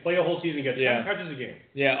actually play a whole season, get 10 touches a game.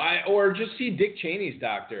 Yeah, or just see Dick Cheney's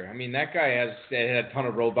doctor. I mean, that guy had a ton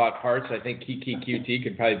of robot parts. I think Kiki QT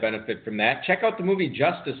could probably benefit from that. Check out the movie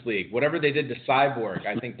Justice League. Whatever they did to Cyborg,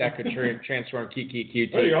 I think that could transform Kiki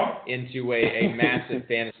QT into a massive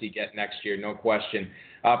fantasy get next year, no question.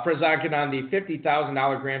 Prasadh Kannan, the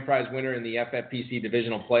 $50,000 grand prize winner in the FFPC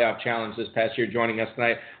Divisional Playoff Challenge this past year, joining us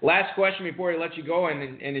tonight. Last question before we let you go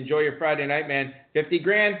and enjoy your Friday night, man.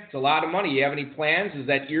 $50,000, it's a lot of money. You have any plans? Is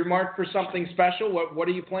that earmarked for something special? What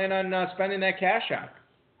do you plan on spending that cash on?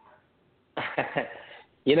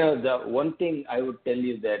 The one thing I would tell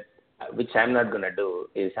you that, which I'm not going to do,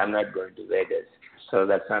 is I'm not going to Vegas. So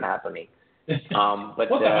that's not happening.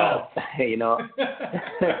 But, what the hell?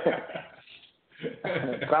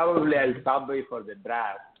 Probably I'll stop by for the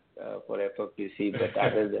draft for FFPC, but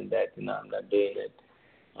other than that, I'm not doing it.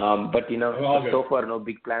 But so far no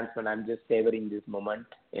big plans, but I'm just savoring this moment.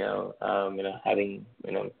 Having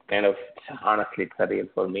kind of honestly it's surreal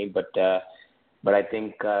for me, but I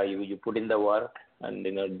think you put in the work and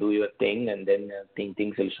do your thing, and then think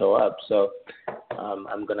things will show up. So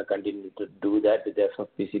I'm gonna continue to do that with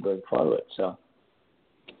FFPC going forward. So.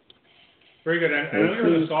 Very good. And I know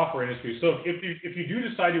you're in the software industry, so if you do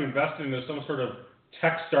decide to invest into some sort of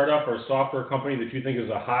tech startup or software company that you think is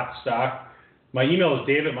a hot stock, my email is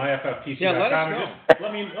dave@myffpc.com. Yeah, let us know.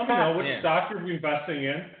 Let me know which stock you're investing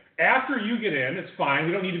in. After you get in, it's fine.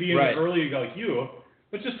 We don't need to be in it early like you.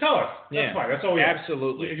 But just tell us. That's fine. That's all we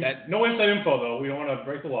absolutely. No inside info, though. We don't want to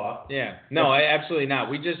break the law. Yeah. No, absolutely not.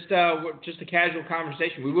 We just a casual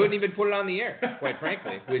conversation. We wouldn't even put it on the air, quite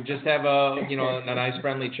frankly. We'd just have a nice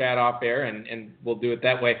friendly chat off air, and we'll do it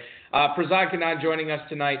that way. Prasadh Kannan joining us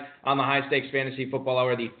tonight on the High Stakes Fantasy Football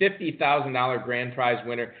Hour, the $50,000 grand prize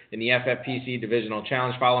winner in the FFPC Divisional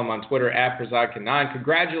Challenge. Follow him on Twitter @Prasadh Kannan.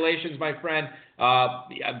 Congratulations, my friend.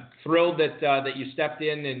 I'm thrilled that you stepped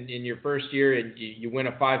in your first year and you win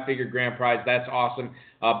a 5-figure grand prize. That's awesome.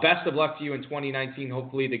 Best of luck to you in 2019.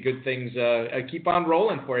 Hopefully the good things keep on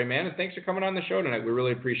rolling for you, man. And thanks for coming on the show tonight. We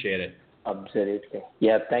really appreciate it. Absolutely.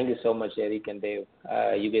 Yeah, thank you so much, Eric and Dave.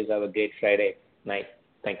 You guys have a great Friday night.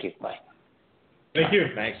 Thank you. Bye. Thank you.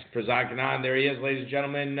 Thanks. Prasadh Kannan, there he is, ladies and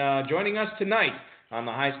gentlemen, joining us tonight on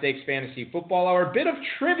the High Stakes Fantasy Football Hour. A bit of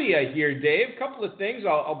trivia here, Dave. A couple of things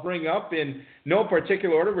I'll bring up in no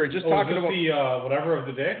particular order. We're just talking about the whatever of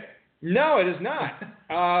the day. No, it is not.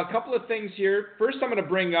 A couple of things here. First, I'm going to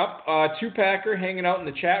bring up two-packer hanging out in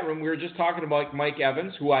the chat room. We were just talking about Mike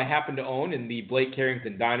Evans, who I happen to own in the Blake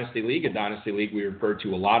Carrington Dynasty League, a Dynasty League we refer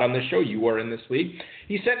to a lot on this show. You are in this league.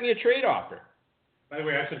 He sent me a trade offer. By the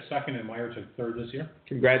way, I took second and Meyer took third this year.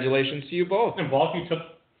 Congratulations to you both. And Balky took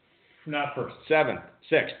not first. 7th,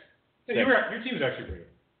 6th. Yeah, your team's actually pretty good.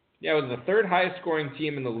 Yeah, it was the third highest scoring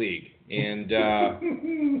team in the league, and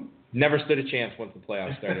never stood a chance once the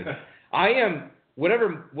playoffs started. I am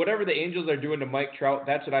whatever the Angels are doing to Mike Trout,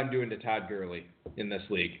 that's what I'm doing to Todd Gurley in this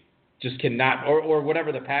league. Just cannot, or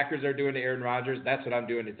whatever the Packers are doing to Aaron Rodgers, that's what I'm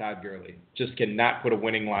doing to Todd Gurley. Just cannot put a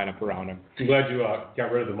winning lineup around him. I'm glad you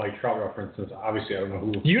got rid of the Mike Trout reference, since obviously I don't know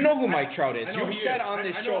who. You know who Mike Trout is. You said on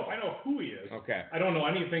this show. I know who he is. Okay. I don't know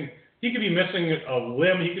anything. He could be missing a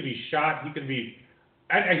limb. He could be shot. He could be,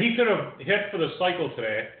 and he could have hit for the cycle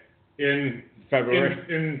today in February.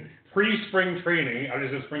 In pre-spring training.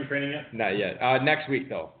 Is it spring training yet? Not yet. Next week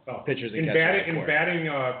though. Oh. Pitchers and catchers. In batting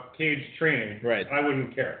cage training. Right. I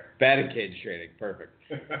wouldn't care. Batting cage training. Perfect.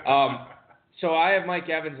 So I have Mike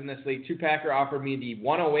Evans in this league. Two-packer offered me the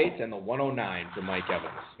 108 and the 109 for Mike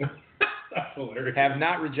Evans. That's hilarious. Have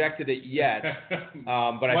not rejected it yet,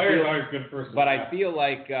 but I feel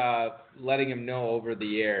like letting him know over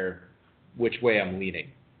the air which way I'm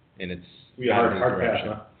leaning, and it's hard pass,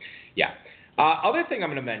 huh? Yeah. Other thing I'm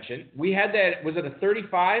going to mention, we had that, was it a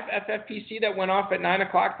 35 FFPC that went off at 9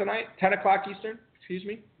 o'clock tonight? 10 o'clock Eastern, excuse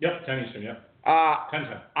me? Yep, 10 Eastern, yep. 10.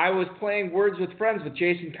 I was playing Words with Friends with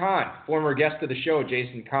Jason Kahn, former guest of the show,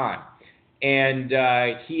 Jason Kahn. And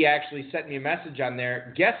he actually sent me a message on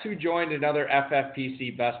there. Guess who joined another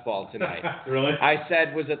FFPC best ball tonight? Really? I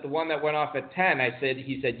said, was it the one that went off at 10?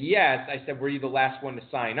 He said, yes. I said, were you the last one to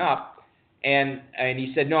sign up? And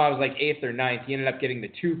he said, no, I was like 8th or 9th. He ended up getting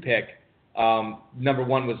the 2 pick. Number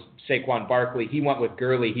 1 was Saquon Barkley. He went with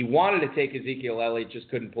Gurley. He wanted to take Ezekiel Elliott, just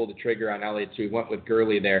couldn't pull the trigger on Elliott, so he went with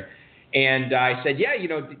Gurley there. And I said, yeah,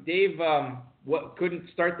 Dave couldn't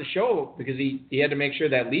start the show because he had to make sure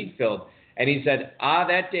that league filled. And he said,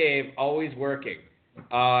 that Dave, always working.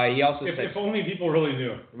 He also said, if only people really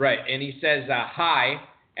knew. Right. And he says, hi.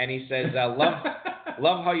 And he says,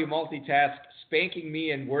 Love how you multitask, spanking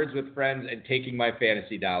me in Words with Friends and taking my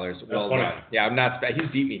fantasy dollars. Well done. Yeah, I'm not. He's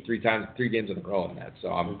beat me 3 games in a row in that, so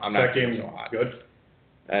I'm not that game so hot. Good.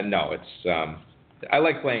 No, it's. I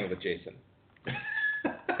like playing with Jason,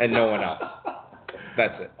 and no one else.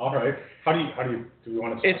 That's it. All right. How do we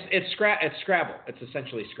want to? It's Scrabble. It's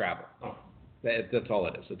essentially Scrabble. Oh. That's all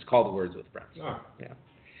it is. It's called Words with Friends. Oh. Yeah.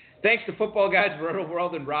 Thanks to Football Guys, Roto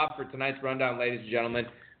World, and Rob for tonight's rundown, ladies and gentlemen.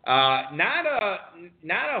 Not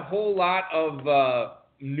a whole lot of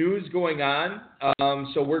news going on.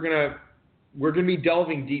 So we're gonna be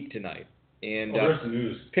delving deep tonight and there's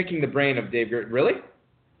news. Picking the brain of Dave. Really?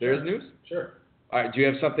 There is news? Sure. All right. Do you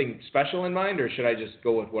have something special in mind, or should I just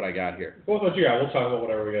go with what I got here? Go with what you got. We'll talk about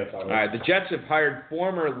whatever we got to talk about. All right. The Jets have hired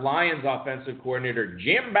former Lions offensive coordinator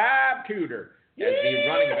Jim Bob Cooter as the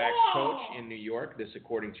running backs coach in New York. This,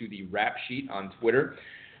 according to the Rap Sheet on Twitter.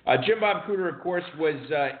 Jim Bob Cooter, of course, was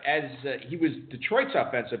he was Detroit's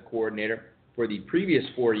offensive coordinator for the previous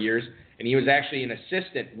 4 years, and he was actually an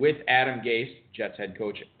assistant with Adam Gase, Jets head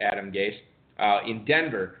coach Adam Gase, in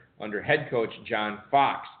Denver under head coach John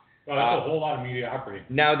Fox. Well, that's a whole lot of mediocrity.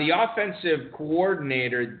 Now, the offensive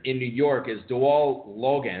coordinator in New York is Dewell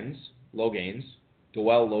Loganes,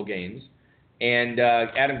 and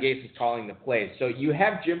Adam Gase is calling the plays. So you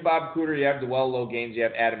have Jim Bob Cooter, you have Dewell Loganes, you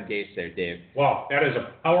have Adam Gase there, Dave. Wow, that is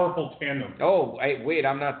a powerful tandem. Oh, wait,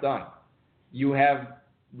 I'm not done. You have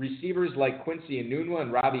receivers like Quincy Enunwa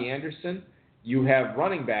and Robbie Anderson. You have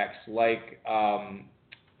running backs like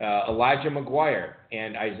Elijah McGuire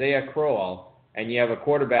and Isaiah Crowell, and you have a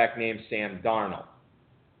quarterback named Sam Darnold.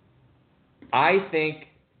 I think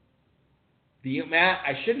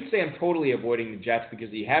I shouldn't say I'm totally avoiding the Jets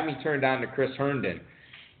because you have me turned on to Chris Herndon,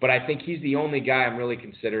 but I think he's the only guy I'm really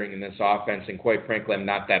considering in this offense, and quite frankly, I'm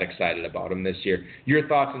not that excited about him this year. Your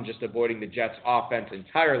thoughts on just avoiding the Jets' offense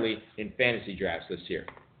entirely in fantasy drafts this year?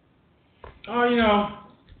 I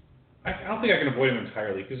don't think I can avoid them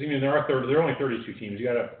entirely because there are only 32 teams. You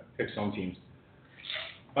got to pick some teams.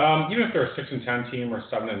 Even if they're a 6-10 team or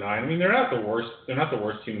 7-9, they're not the worst. They're not the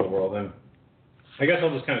worst team in the world, and I guess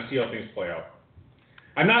I'll just kind of see how things play out.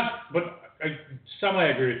 I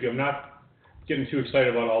agree with you. I'm not getting too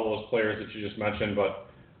excited about all those players that you just mentioned, but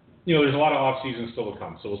there's a lot of off-season still to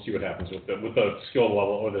come, so we'll see what happens with the skill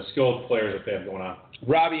level or the skilled players that they have going on.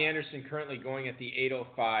 Robbie Anderson currently going at the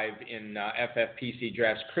 805 in FFPC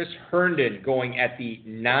drafts. Chris Herndon going at the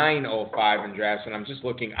 905 in drafts, and I'm just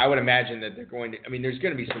looking. I would imagine that they're going to. There's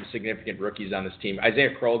going to be some significant rookies on this team.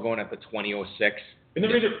 Isaiah Crowell going at the 2006. And the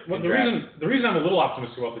reason I'm a little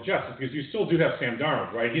optimistic about the Jets is because you still do have Sam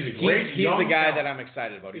Darnold, right? He's a great He's the guy that I'm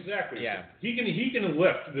excited about. Exactly. Yeah. He can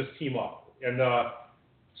lift this team up, and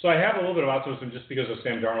so I have a little bit of optimism just because of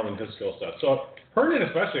Sam Darnold and his skill set. So Herndon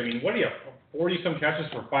especially, what do you have, 40-some catches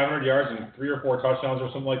for 500 yards and 3 or 4 touchdowns or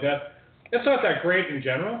something like that? That's not that great in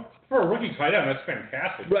general. For a rookie tight end, that's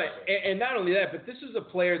fantastic. Right, and not only that, but this is a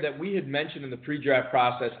player that we had mentioned in the pre-draft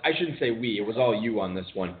process. I shouldn't say we, it was all you on this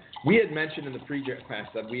one. We had mentioned in the pre-draft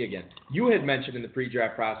process, you had mentioned in the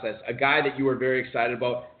pre-draft process, a guy that you were very excited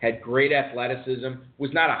about, had great athleticism,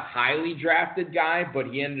 was not a highly drafted guy, but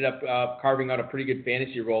he ended up carving out a pretty good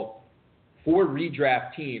fantasy role for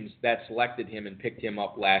redraft teams that selected him and picked him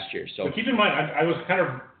up last year. So but keep in mind, I was kind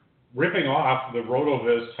of ripping off the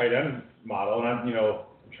RotoViz tight end model, and I'm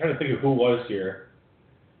trying to think of who was here.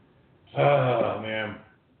 Oh, man.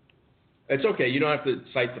 It's okay. You don't have to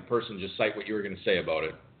cite the person. Just cite what you were going to say about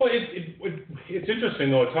it. Well, it's interesting,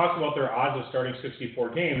 though. It talks about their odds of starting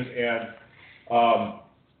 64 games, and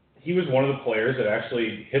he was one of the players that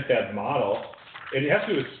actually hit that model. It has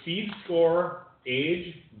to do with speed, score,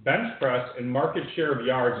 age, bench press, and market share of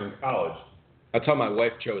yards in college. That's how my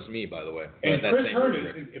wife chose me, by the way. And Chris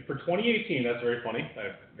Herndon, for 2018, that's very funny.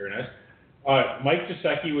 Very nice. Mike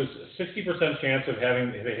Gesicki was 60% chance of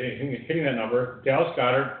hitting that number. Dallas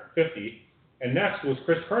Goedert, 50%. And next was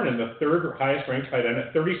Chris Herndon, the third highest ranked tight end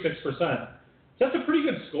at 36%. So that's a pretty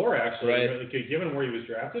good score, actually, right, given where he was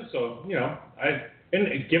drafted. So,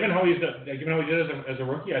 given how he did as a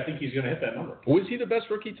rookie, I think he's going to hit that number. Was he the best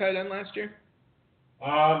rookie tight end last year?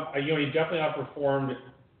 He definitely outperformed.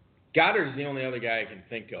 Goddard is the only other guy I can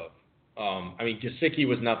think of. Gesicki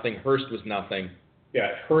was nothing. Hurst was nothing. Yeah,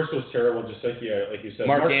 Hurst was terrible. Gesicki, like you said.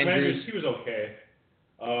 Mark Andrews, he was okay.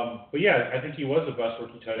 But yeah, I think he was the best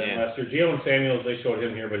rookie tight end last year. Jalen Samuels, they showed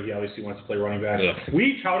him here, but he obviously wants to play running back. Yeah.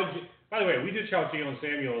 By the way, we did tout Jalen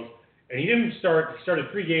Samuels, and he didn't start. He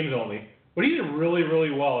started 3 games only, but he did really,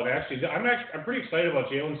 really well. And I'm pretty excited about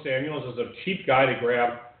Jalen Samuels as a cheap guy to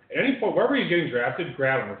grab at any point, wherever he's getting drafted.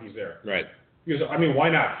 Grab him if he's there. Right. Because why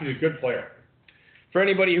not? He's a good player. For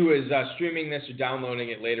anybody who is streaming this or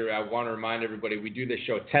downloading it later, I want to remind everybody we do this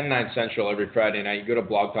show at 10/9 Central every Friday night. You go to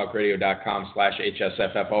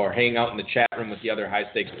blogtalkradio.com/HSFFO or hang out in the chat room with the other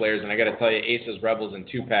high-stakes players. And I got to tell you, Aces, Rebels, and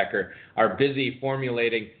Two-Packer are busy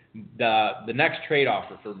formulating the next trade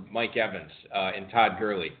offer for Mike Evans and Todd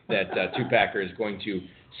Gurley that Two-Packer is going to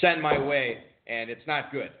send my way, and it's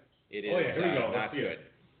not good. It is here we go. not good.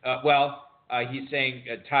 He's saying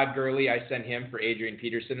Todd Gurley, I sent him for Adrian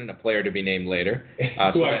Peterson and a player to be named later.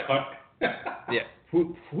 Who I cut? Yeah.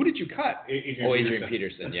 Who did you cut? Adrian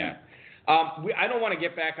Peterson, yeah. I don't want to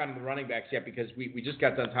get back on the running backs yet because we just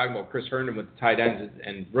got done talking about Chris Herndon with the tight ends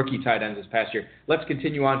and rookie tight ends this past year. Let's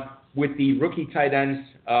continue on with the rookie tight ends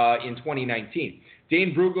in 2019.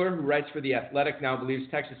 Dane Brugler, who writes for The Athletic, now believes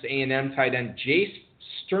Texas A&M tight end Jace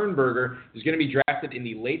Sternberger is going to be drafted in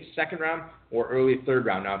the late second round or early third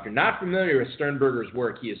round. Now, if you're not familiar with Sternberger's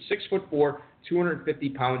work, he is 6'4", 250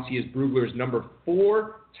 pounds. He is Brugler's number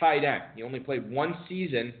 4 tight end. He only played one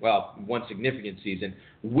significant season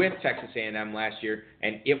with Texas A&M last year,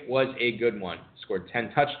 and it was a good one. Scored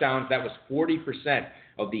 10 touchdowns. That was 40%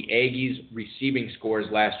 of the Aggies' receiving scores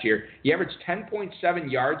last year. He averaged 10.7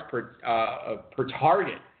 yards per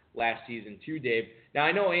target last season too, Dave. Now,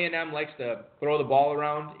 I know A&M likes to throw the ball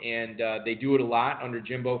around, and they do it a lot under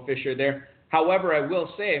Jimbo Fisher there. However, I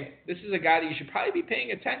will say this is a guy that you should probably be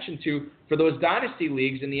paying attention to for those dynasty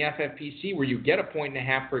leagues in the FFPC where you get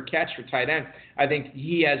 1.5 per catch for tight end. I think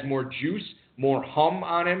he has more juice, more hum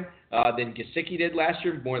on him than Gesicki did last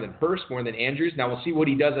year, more than Hurst, more than Andrews. Now, we'll see what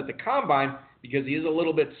he does at the Combine because he is a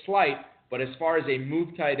little bit slight, but as far as a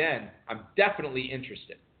move tight end, I'm definitely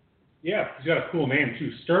interested. Yeah, he's got a cool name,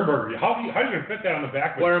 too. Sternberger. How are you going to fit that on the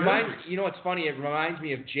back of you know what's funny? It reminds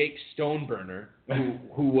me of Jake Stoneburner,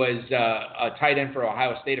 who was a tight end for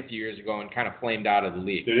Ohio State a few years ago and kind of flamed out of the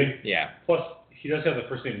league. Did he? Yeah. Plus, he does have the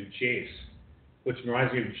first name Jace, which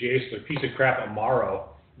reminds me of Jace, the piece of crap Amaro,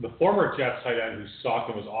 the former Jets tight end who sucked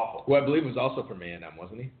and was awful. Who I believe was also from A&M,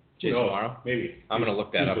 wasn't he? Jace Amaro? Maybe. I'm going to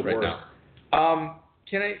look that up right now. How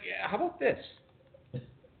about this?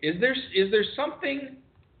 Is there something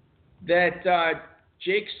that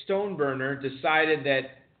Jake Stoneburner decided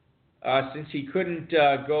that since he couldn't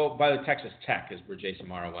go by the Texas Tech is where Jace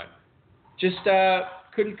Amaro went, just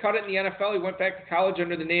couldn't cut it in the NFL. He went back to college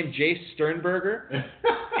under the name Jace Sternberger,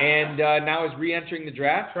 and now is re-entering the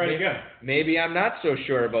draft. Try it again. Maybe I'm not so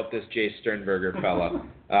sure about this Jace Sternberger fella.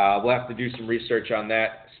 We'll have to do some research on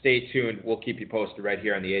that. Stay tuned. We'll keep you posted right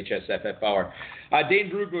here on the HSFF Hour. Dane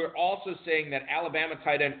Brugler also saying that Alabama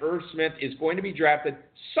tight end Irv Smith is going to be drafted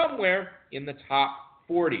somewhere in the top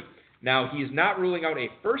 40. Now, he's not ruling out a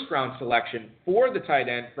first-round selection for the tight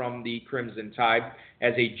end from the Crimson Tide.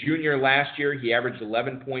 As a junior last year, he averaged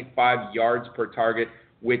 11.5 yards per target,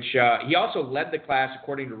 which he also led the class,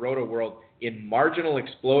 according to RotoWorld, in marginal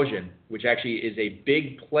explosion, which actually is a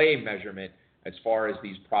big play measurement as far as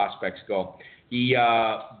these prospects go. He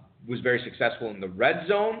was very successful in the red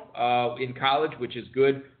zone in college, which is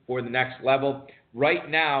good for the next level. Right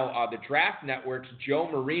now, the Draft Network's Joe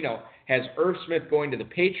Marino has Irv Smith going to the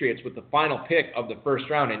Patriots with the final pick of the first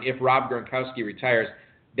round. And if Rob Gronkowski retires,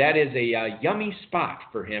 that is a yummy spot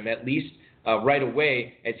for him, at least right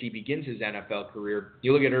away as he begins his NFL career.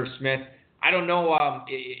 You look at Irv Smith, I don't know,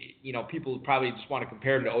 people probably just want to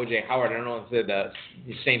compare him to O.J. Howard. I don't know if they're the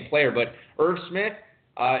same player, but Irv Smith,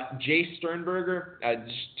 Jace Sternberger,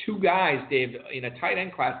 just two guys, Dave, in a tight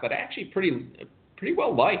end class that I actually pretty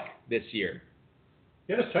well like this year.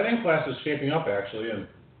 Yeah, this tight end class is shaping up, actually, and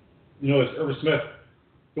it's Irv Smith.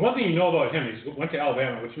 The one thing you know about him, he went to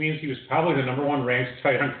Alabama, which means he was probably the number one ranked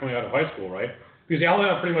tight end coming out of high school, right? Because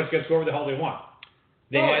Alabama pretty much gets whoever the hell they want.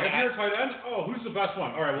 If you're a tight end, who's the best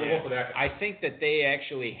one? All right, we'll go for that guy. I think that they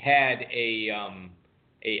actually had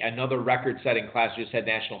another record-setting class. Just had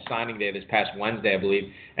National Signing Day this past Wednesday, I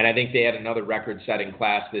believe, and I think they had another record-setting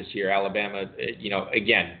class this year. Alabama,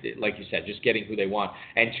 again, like you said, just getting who they want.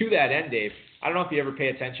 And to that end, Dave, I don't know if you ever pay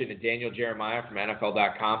attention to Daniel Jeremiah from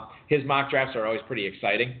NFL.com. His mock drafts are always pretty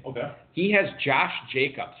exciting. Okay. He has Josh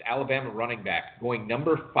Jacobs, Alabama running back, going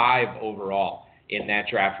number 5 overall in that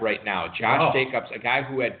draft right now. Josh Jacobs, a guy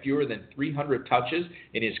who had fewer than 300 touches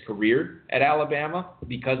in his career at Alabama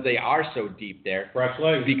because they are so deep there. Fresh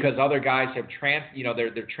legs. Because other guys have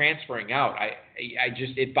they're transferring out.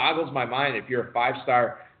 It boggles my mind if you're a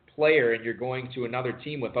 5-star player and you're going to another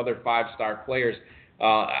team with other 5-star players.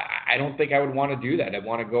 I don't think I would want to do that. I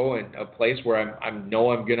want to go in a place where I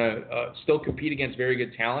know I'm going to still compete against very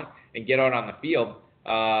good talent and get out on the field.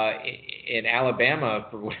 In Alabama,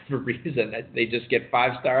 for whatever reason, they just get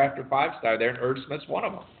 5-star after 5-star there, and Irv Smith's one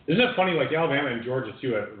of them. Isn't it funny, like Alabama and Georgia,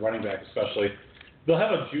 too, at running back especially, they'll have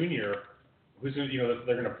a junior who's they're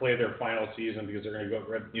going to play their final season because they're going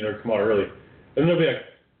to go come out early, and they'll be like,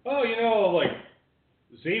 oh, like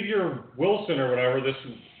Xavier Wilson or whatever, this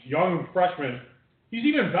young freshman, he's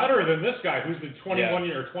even better than this guy who's the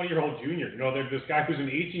 21-year or 20-year-old junior. There's this guy who's an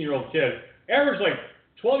 18-year-old kid, averaged like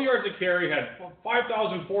 12 yards a carry, had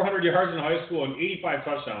 5,400 yards in high school and 85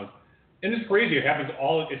 touchdowns. And it's crazy. It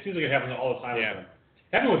seems like it happens all the time. Yeah. It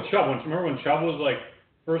happened with Chubb. Remember when Chubb was like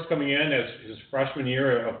first coming in as his freshman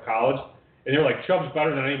year of college? And they're like, Chubb's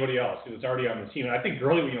better than anybody else because it's already on the team. And I think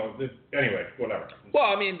Gurley, anyway, whatever. Well,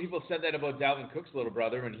 I mean, people said that about Dalvin Cook's little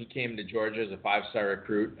brother when he came to Georgia as a 5-star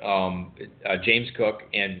recruit, James Cook,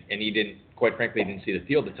 and he quite frankly, didn't see the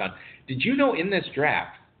field a ton. Did you know in this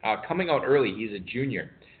draft, coming out early, he's a junior.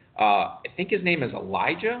 I think his name is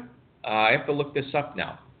Elijah. I have to look this up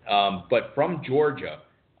now. But from Georgia,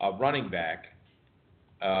 a running back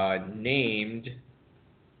named...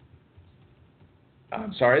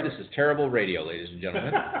 I'm sorry, this is terrible radio, ladies and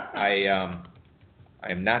gentlemen. I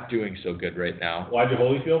am not doing so good right now. Elijah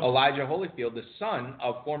Holyfield, the son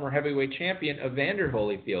of former heavyweight champion Evander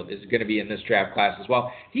Holyfield, is going to be in this draft class as well.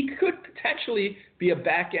 He could potentially be a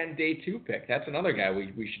back-end day 2 pick. That's another guy we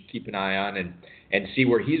should keep an eye on and see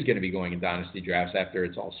where he's going to be going in dynasty drafts after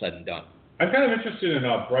it's all said and done. I'm kind of interested in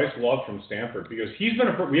Bryce Love from Stanford because he's been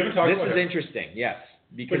we haven't talked about him. This is interesting, yes.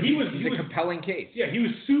 Because he's a compelling case. Yeah, he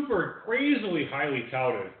was super crazily highly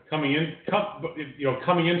touted coming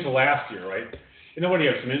into last year, right? And then when he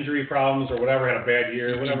had some injury problems or whatever, had a bad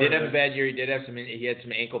year. He did have a bad year. He had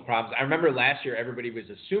some ankle problems. I remember last year everybody was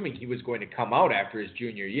assuming he was going to come out after his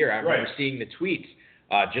junior year. I remember seeing the tweets.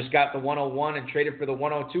 Just got the 101 and traded for the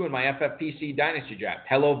 102 in my FFPC dynasty draft.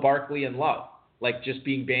 Hello, Barkley and Love. Like just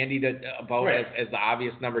being bandied about as the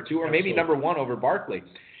obvious number 2 or maybe number 1 over Barkley.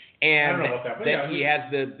 And I don't know about that, but then he has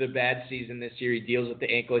the bad season this year. He deals with the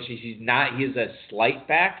ankle issues. He is a slight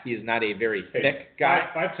back. He is not a very thick guy.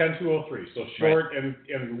 5'10", 203, so short and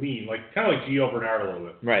lean, kind of like Gio Bernard a little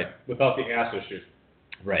bit. Right. Without the ass issue.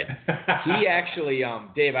 Right. He actually,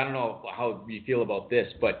 Dave, I don't know how you feel about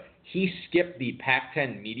this, but he skipped the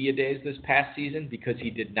Pac-10 media days this past season because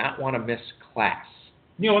he did not want to miss class.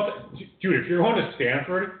 You know what, dude? If you're going to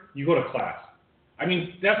Stanford, you go to class. I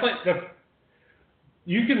mean,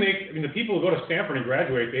 you can make. The people who go to Stanford and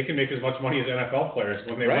graduate, they can make as much money as NFL players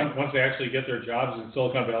once they actually get their jobs in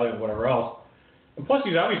Silicon Valley and whatever else. And plus,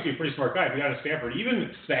 he's obviously a pretty smart guy. If you got to Stanford, even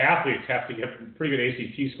the athletes have to get pretty good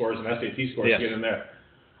ACT scores and SAT scores to get in there.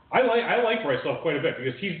 I like Bryce Love quite a bit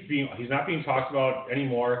because he's not being talked about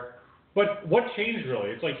anymore. But what changed really?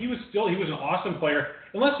 It's like he was an awesome player,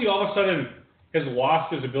 unless he all of a sudden has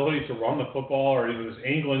lost his ability to run the football or his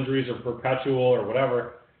ankle injuries are perpetual or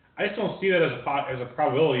whatever. I just don't see that as a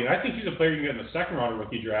probability. And I think he's a player you can get in the second round of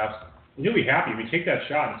rookie drafts, and you'll be happy. Take that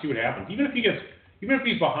shot and see what happens. Even if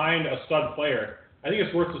he's behind a stud player, I think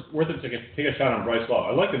it's worth it to take a shot on Bryce Love.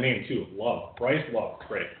 I like the name too, Love. Bryce Love,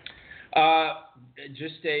 great.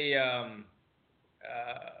 Just an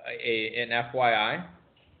FYI,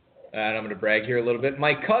 and I'm going to brag here a little bit.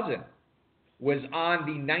 My cousin was on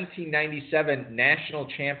the 1997 National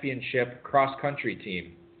Championship cross-country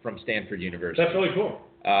team from Stanford University. That's really cool.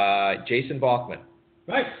 Jason Balkman.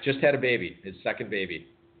 Nice. Just had a baby, his second baby.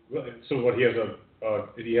 So what, he has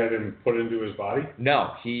did he have him put into his body?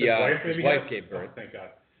 No, his wife gave birth. Oh, thank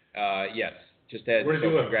God. Yes, just had. Where does he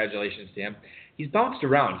live? Congratulations to him. He's bounced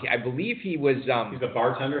around. I believe he was. He's a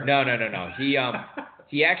bartender? No.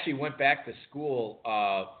 He actually went back to school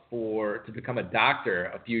to become a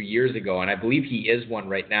doctor a few years ago, and I believe he is one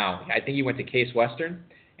right now. I think he went to Case Western,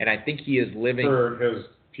 and I think he is living for his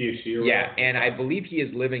PhD. Or whatever. And I believe he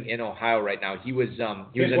is living in Ohio right now. Case Western's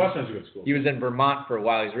a good school. He was in Vermont for a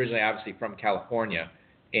while. He's originally obviously from California,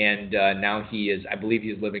 and now I believe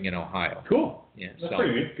he's living in Ohio. Cool. Yeah, that's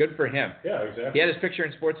pretty neat. Good for him. Yeah, exactly. He had his picture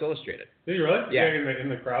in Sports Illustrated. Did he really? Yeah. In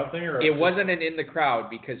the crowd thing? Or it wasn't an in the crowd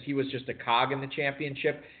because he was just a cog in the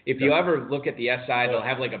championship. If you ever look at the SI, they'll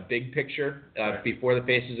have like a big picture before the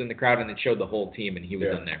faces in the crowd, and it showed the whole team, and he was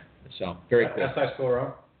in there. So, very cool. SI still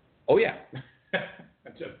around? Oh, yeah.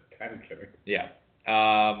 I'm just kind of kidding. Yeah.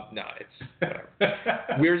 No, it's whatever.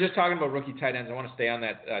 We were just talking about rookie tight ends. I want to stay on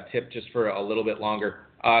that tip just for a little bit longer.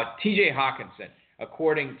 T.J. Hawkinson,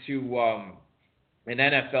 according to an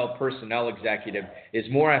NFL personnel executive, is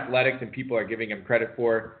more athletic than people are giving him credit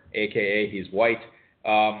for, a.k.a. he's white.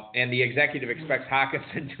 And the executive expects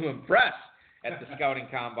Hawkinson to impress at the scouting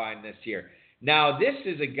combine this year. Now, this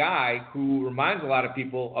is a guy who reminds a lot of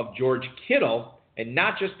people of George Kittle, and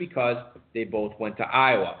not just because they both went to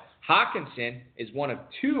Iowa. Hawkinson is one of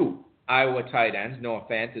two Iowa tight ends, Noah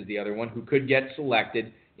Fant is the other one, who could get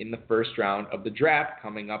selected in the first round of the draft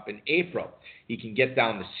coming up in April. He can get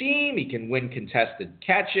down the seam. He can win contested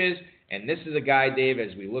catches. And this is a guy, Dave,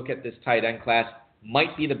 as we look at this tight end class,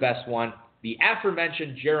 might be the best one. The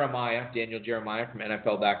aforementioned Daniel Jeremiah from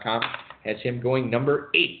NFL.com, has him going number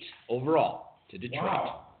 8 overall to Detroit.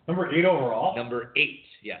 Wow. Number 8 overall? Number 8,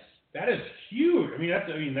 yes. That is huge.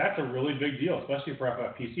 That's a really big deal, especially for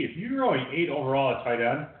FFPC. If you're going 8 overall at tight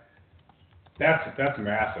end, that's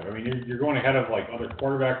massive. You're going ahead of like other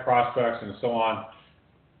quarterback prospects and so on.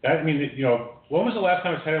 When was the last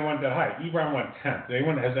time a tight end went that high? Ebron went 10th.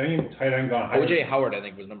 Has any tight end gone higher? O.J. Howard, I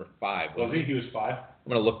think, was number 5. Was he? He was 5?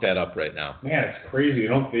 I'm going to look that up right now. Man, it's crazy.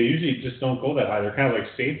 They usually just don't go that high. They're kind of like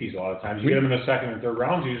safeties a lot of times. You get them in the second and third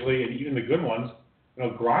rounds usually, and even the good ones.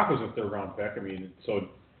 Gronk was a third round pick.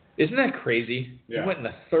 Isn't that crazy? Yeah. He went in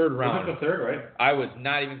the third round. Was it the third, right? I was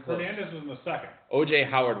not even close. Hernandez was in the second. O.J.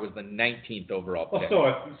 Howard was the 19th overall pick.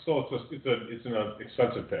 It's an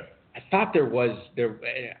expensive pick. I thought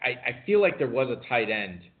I feel like there was a tight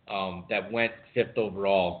end that went 5th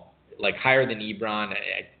overall, like higher than Ebron.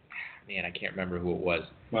 I can't remember who it was.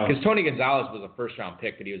 Because Tony Gonzalez was a first-round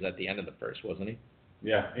pick, but he was at the end of the first, wasn't he?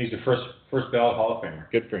 Yeah, he's the first ballot Hall of Famer.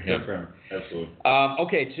 Good for him. Good for him, absolutely.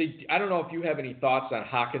 Okay, so I don't know if you have any thoughts on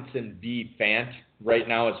Hawkinson v. Fant right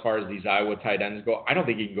now as far as these Iowa tight ends go. I don't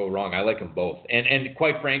think you can go wrong. I like them both. And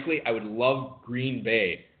quite frankly, I would love Green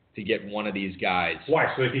Bay to get one of these guys.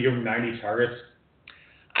 Why? So they can give him 90 targets?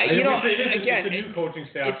 It's a new coaching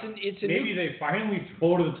staff. Maybe they finally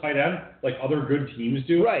throw to the tight end like other good teams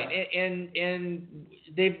do. Right, and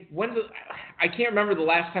I can't remember the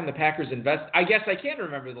last time the Packers I guess I can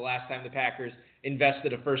remember the last time the Packers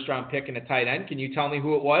invested a first-round pick in a tight end. Can you tell me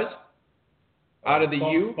who it was? Out of the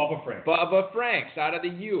U? Bubba Franks. Bubba Franks, out of the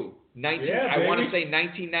U. I want to say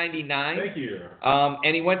 1999. Thank you.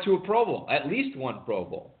 And he went to a Pro Bowl, at least one Pro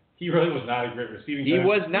Bowl. He really was not a great receiving tight end. He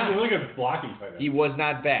was not. He was a really good blocking tight end. He was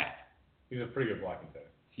not bad. He's a pretty good blocking tight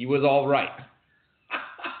end. He was all right.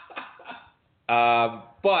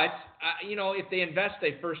 But if they invest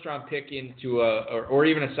a first-round pick into or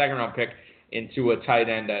even a second-round pick into a tight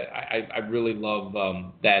end, I really love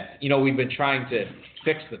that. We've been trying to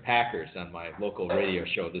fix the Packers on my local radio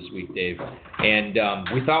show this week, Dave, and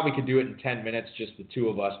we thought we could do it in 10 minutes, just the two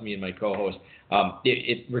of us, me and my co-host.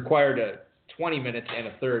 It required 20 minutes and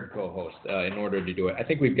a third co-host in order to do it. I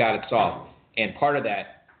think we've got it solved, and part of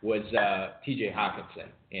that was T.J. Hawkinson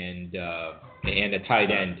and a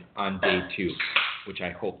tight end on day 2, which I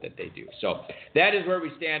hope that they do. So that is where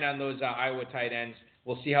we stand on those Iowa tight ends.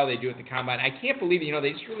 We'll see how they do at the Combine. I can't believe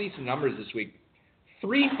they just released some numbers this week.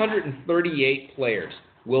 338 players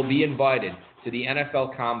will be invited to the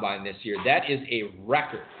NFL Combine this year. That is a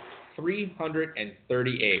record,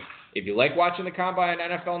 338. If you like watching the Combine on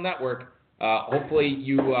NFL Network, hopefully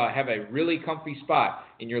you have a really comfy spot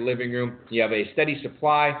in your living room. You have a steady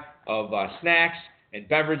supply of snacks and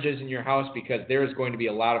beverages in your house because there is going to be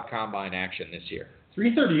a lot of Combine action this year.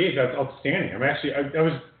 338, that's outstanding.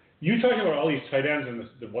 You talking about all these tight ends and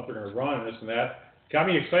what they're going to run and this and that got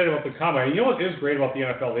me excited about the Combine. You know what is great about the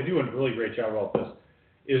NFL? They do a really great job about this.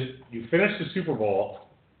 Is you finish the Super Bowl,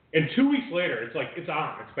 and 2 weeks later, it's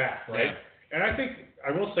on, it's back, right? Yeah. And I think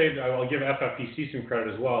I will say that I'll give FFPC some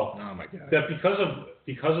credit as well. Oh my God! That because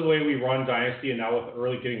of the way we run Dynasty and now with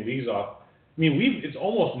early getting leagues off, it's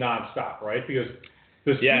almost nonstop, right? Because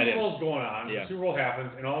the Super Bowl's going on, the Super Bowl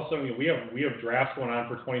happens, and all of a sudden we have drafts going on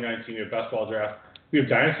for 2019. We have best ball drafts. We have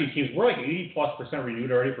Dynasty teams. We're like 80+%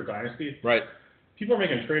 renewed already for Dynasty. Right. People are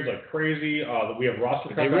making trades like crazy. We have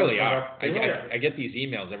roster. They really are. I get these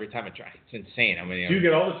emails every time I try. It's insane. Do you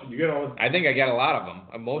get all this? I think I get a lot of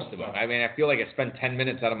them. Most of them. I feel like I spend 10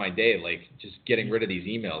 minutes out of my day just getting rid of these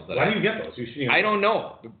emails. Why do you get those? I don't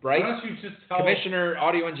know. Bryce, why don't you just tell Commissioner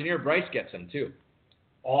Audio Engineer Bryce gets them too.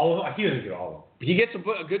 All of them? He doesn't get all of them. He gets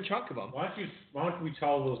a good chunk of them. Why don't we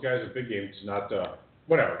tell those guys at big games to not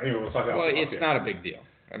whatever? Anyway, we'll talk about. Well, it's not a big deal.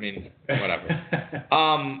 Whatever.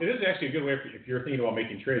 It is actually a good way if you're thinking about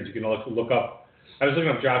making trades. You can look up. I was looking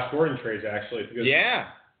up Josh Gordon trades actually. Because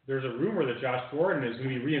there's a rumor that Josh Gordon is going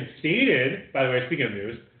to be reinstated. By the way, speaking of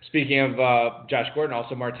news. Speaking of Josh Gordon,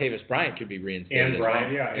 also Martavis Bryant could be reinstated. And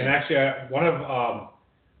Bryant, And actually, one of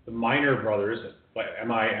the Minor brothers,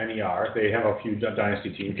 Miner, they have a few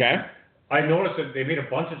dynasty teams. Okay. I noticed that they made a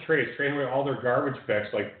bunch of trades, trading away all their garbage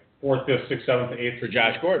picks, like 4th, 5th, 6th, 7th, 8th. For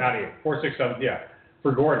Josh Gordon. Not 8th. 4th, 6th, 7th, yeah.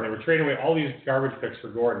 For Gordon. They were trading away all these garbage picks for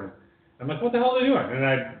Gordon. I'm like, what the hell are they doing? And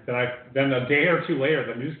then a day or two later,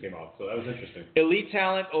 the news came out. So that was interesting. Elite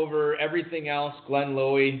talent over everything else. Glenn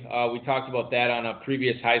Lowy, we talked about that on a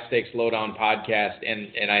previous High Stakes Lowdown podcast,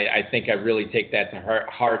 and I think I really take that to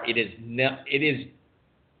heart. It is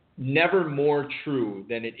never more true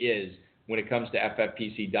than it is when it comes to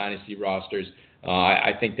FFPC Dynasty rosters.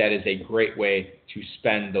 I think that is a great way to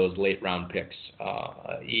spend those late-round picks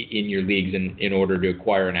in your leagues in order to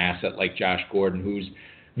acquire an asset like Josh Gordon, whose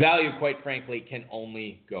value, quite frankly, can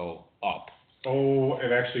only go up. Oh,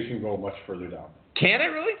 it actually can go much further down. Can it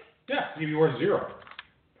really? Yeah, it can be worth zero.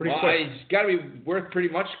 Pretty quick. It's got to be worth pretty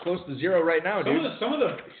much close to zero right now, dude. Some of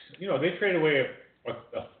the they trade away a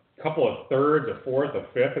couple of thirds, a fourth, a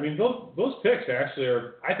fifth. I mean, those picks actually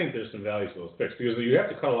are. I think there's some value to those picks because you have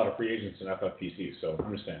to cut a lot of free agents in FFPC. So I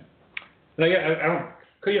understand. And you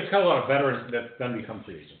have to cut a lot of veterans that then become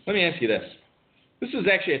free agents. Let me ask you this. This is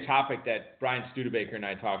actually a topic that Brian Studebaker and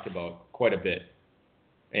I talked about quite a bit.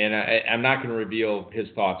 And I'm not going to reveal his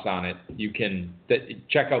thoughts on it. You can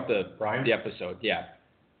check out the episode. Yeah.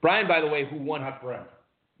 Brian, by the way, who won... Not Brent.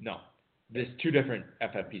 No. There's two different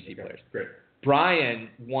FFPC players. Great. Brian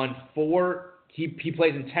won 4... He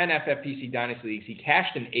plays in 10 FFPC Dynasty Leagues. He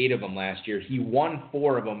cashed in 8 of them last year. He won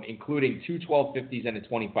 4 of them, including 2 1250s and a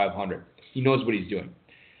 2500. He knows what he's doing.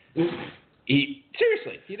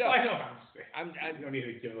 Seriously, he does. I know. I don't need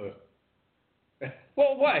to give a...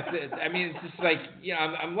 Well, what? I mean, it's just like,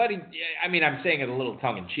 I'm saying it a little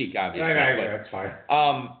tongue-in-cheek, obviously. Yeah, that's fine.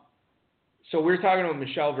 So we're talking about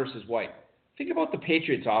Michelle versus White. Think about the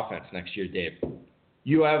Patriots' offense next year, Dave.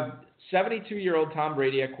 You have 72-year-old Tom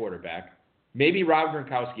Brady at quarterback. Maybe Rob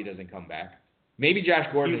Gronkowski doesn't come back. Maybe Josh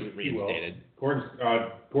Gordon isn't reinstated.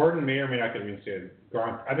 Gordon may or may not get reinstated.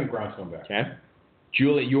 I think Gronk's coming back. Okay.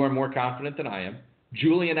 Julie, you are more confident than I am.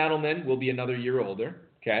 Julian Edelman will be another year older.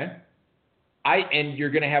 Okay. And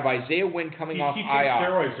you're going to have Isaiah Wynn coming off IR. He takes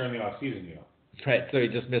steroids during the offseason, Right, so he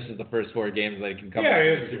just misses the first 4 games that he can come back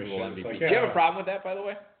to the Super Bowl MVP. Do you have a problem with that, by the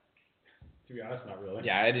way? To be honest, not really.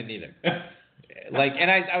 Yeah, I didn't either. And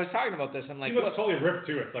I was talking about this. I'm like, he looks totally ripped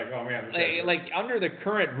too. It's like, oh man. Under the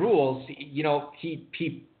current rules, he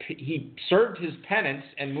served his penance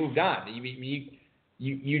and moved on.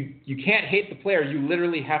 You can't hate the player. You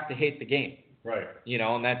literally have to hate the game. Right.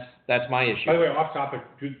 And that's my issue. By the way, off topic,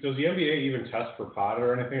 does the NBA even test for pot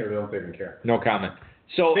or anything, or don't they even care? No comment.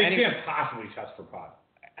 So they can't possibly test for pot.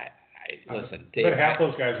 Listen, Dave, but half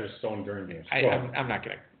those guys are stoned during games. I'm not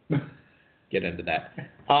going to get into that.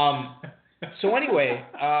 So anyway,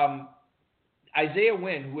 Isaiah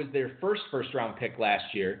Wynn, who was their first round pick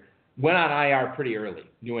last year, went on IR pretty early,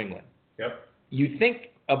 New England. Yep. You think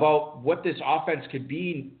about what this offense could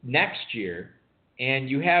be next year, and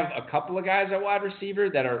you have a couple of guys at wide receiver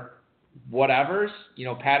that are whatevers,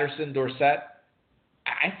 Patterson, Dorsett.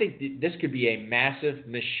 I think this could be a massive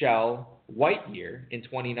Michelle White year in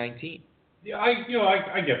 2019. Yeah,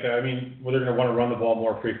 I get that. I mean, well, they're going to want to run the ball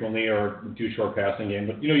more frequently or do short passing game,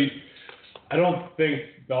 but I don't think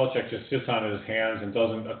Belichick just sits on his hands and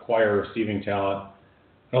doesn't acquire receiving talent.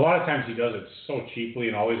 And a lot of times he does it so cheaply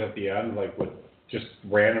and always at the end, like with just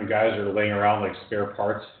random guys that are laying around like spare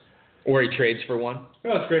parts. Or he trades for one.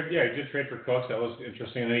 Well, that's great. Yeah, he did trade for Cooks. That was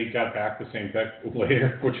interesting. And then he got back the same pick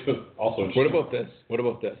later, which was also interesting. What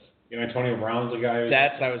about this? Antonio Brown's the guy.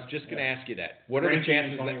 I was just going to ask you that. What are the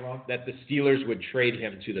chances that the Steelers would trade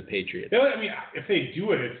him to the Patriots? I mean, if they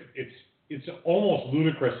do it, it's almost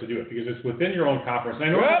ludicrous to do it because it's within your own conference.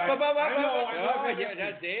 And I know.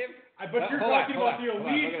 Dave. But you're talking about the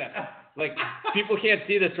elite. Look at that. Like, people can't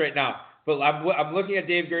see this right now, but I'm looking at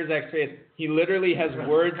Dave Gerzak's face. He literally has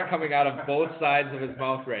words coming out of both sides of his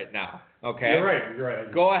mouth right now. Okay? You're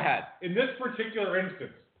right. Go ahead. In this particular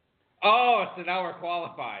instance. Oh, so now we're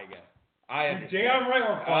qualifying it. Damn right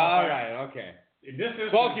we're qualifying. All right, okay. In this instance.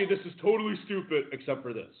 Balky, this is totally stupid, except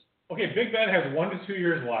for this. Okay, Big Ben has 1 to 2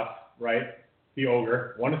 years left, right? The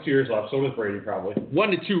ogre. 1 to 2 years left. So does Brady, probably. 1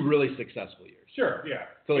 to 2 really successful years. Sure, yeah.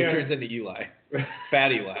 So he turns into Eli.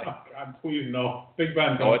 Fat Eli. Oh, God, please, no. Big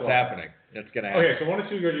Ben. Oh, it's happening. It's going to happen. Okay, so 1 to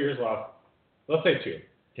 2 good years left. Let's say 2.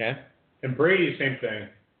 Okay. And Brady, same thing.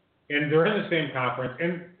 And they're in the same conference.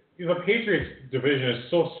 And the Patriots division is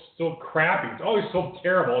so crappy. It's always so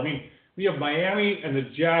terrible. I mean, we have Miami and the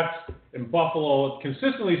Jets and Buffalo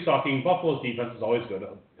consistently sucking. Buffalo's defense is always good,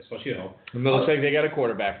 especially at home. And it looks like they got a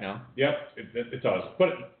quarterback now. Yep, it does.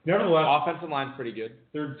 But nevertheless, offensive line's pretty good.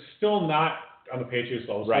 They're still not on the Patriots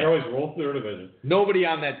level. So They always roll through their division. Nobody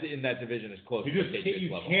in that division is close to the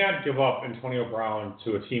Patriots level. You can't give up Antonio Brown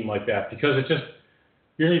to a team like that because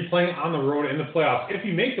you're going to be playing on the road in the playoffs. If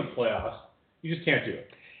you make the playoffs, you just can't do it.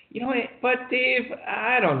 You know, but Dave,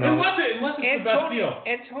 I don't know. Unless it's the best deal.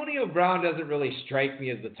 Antonio Brown doesn't really strike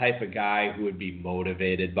me as the type of guy who would be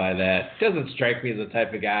motivated by that. Doesn't strike me as the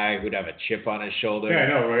type of guy who'd have a chip on his shoulder. Yeah, I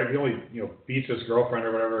know, right? He only beats his girlfriend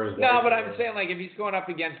or whatever. No, but I'm saying, like, if he's going up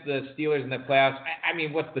against the Steelers in the playoffs, I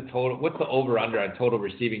mean, what's the over/under on total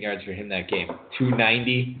receiving yards for him that game?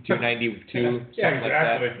 290, 292, yeah, something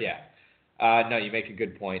exactly. like that. Yeah. No, you make a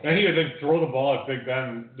good point. And he would like throw the ball at Big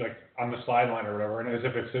Ben like on the sideline or whatever, and as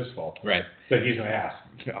if it's his fault. Right. That he's an ass.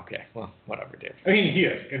 Okay. Well, whatever, Dave. I mean, he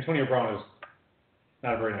is. Antonio Brown is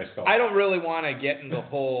not a very nice fellow. I don't really want to get into the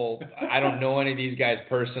whole. I don't know any of these guys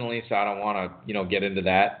personally, so I don't want to, get into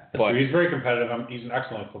that. But he's very competitive. He's an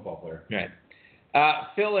excellent football player. Right.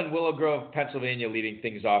 Phil in Willow Grove, Pennsylvania, leading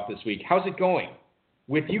things off this week. How's it going?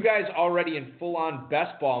 With you guys already in full-on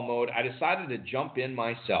best ball mode, I decided to jump in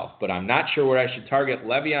myself, but I'm not sure where I should target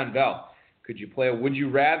Le'Veon Bell. Could you play a Would You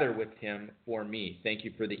Rather with him for me? Thank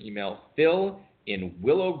you for the email. Phil in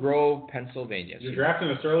Willow Grove, Pennsylvania. You're drafting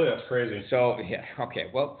this early? That's crazy. So, yeah, okay,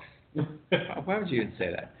 well, why would you even say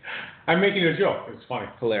that? I'm making a joke. It's funny.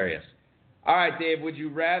 Hilarious. All right, Dave, would you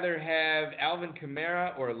rather have Alvin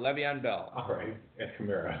Kamara or Le'Veon Bell? All right,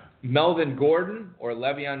 Kamara. Melvin Gordon or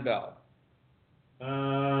Le'Veon Bell?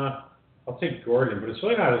 I'll take Gordon, but it's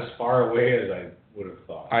really not as far away as I would have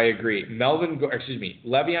thought. I agree.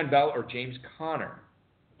 Le'Veon Bell or James Conner?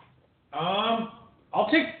 I'm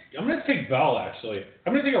going to take Bell, actually.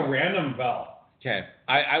 I'm going to take a random Bell. Okay.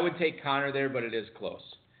 I would take Conner there, but it is close.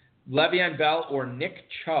 Le'Veon Bell or Nick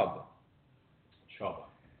Chubb? Chubb.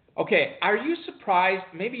 Okay. Are you surprised?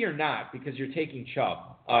 Maybe you're not because you're taking Chubb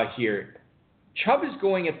here. Chubb is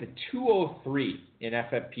going at the 203 in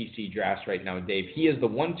FFPC drafts right now, Dave. He is the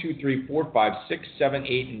 1, 2, 3, 4, 5, 6, 7,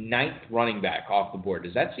 8, 9th running back off the board.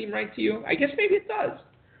 Does that seem right to you? I guess maybe it does.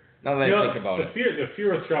 Now that I think about it. The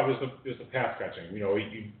fear of Chubb is the pass catching.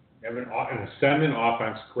 You have an ascendant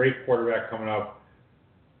offense, great quarterback coming up.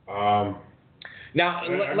 Now,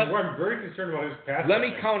 I'm very concerned about his pass. Let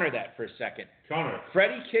me counter that for a second.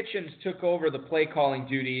 Freddie Kitchens took over the play calling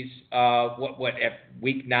duties. At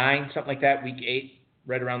week 9, something like that, week 8,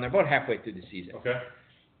 right around there, about halfway through the season. Okay.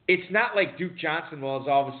 It's not like Duke Johnson is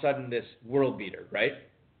all of a sudden this world beater, right?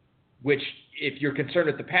 Which, if you're concerned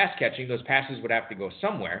with the pass catching, those passes would have to go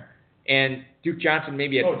somewhere. And Duke Johnson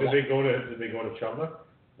maybe had. Did they go to Chubb?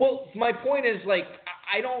 Well, my point is, like,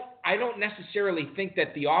 I don't necessarily think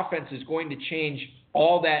that the offense is going to change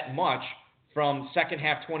all that much from second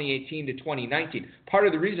half 2018 to 2019. Part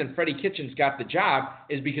of the reason Freddie Kitchens got the job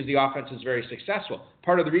is because the offense is very successful.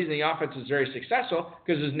 Part of the reason the offense is very successful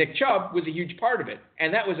because Nick Chubb was a huge part of it.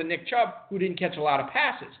 And that was a Nick Chubb who didn't catch a lot of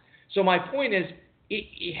passes. So my point is,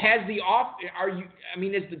 does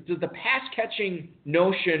the pass catching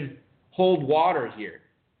notion hold water here?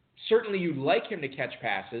 Certainly you'd like him to catch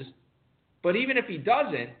passes, but even if he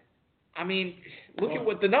doesn't, look at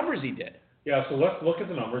what the numbers he did. Yeah, so let's look at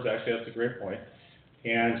the numbers. Actually, that's a great point.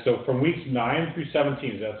 And so from weeks 9 through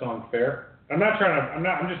 17, does that sound fair? I'm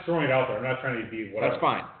just throwing it out there. I'm not trying to be whatever. That's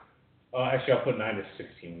fine. Actually, I'll put 9 to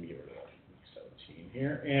 16. We'll get rid of that. 17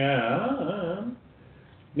 here. And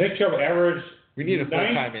Nick Chubb averaged. We need a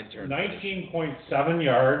full-time intern. 19.7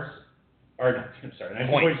 yards.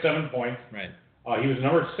 19.7 points. Right. He was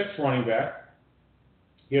number 6 running back.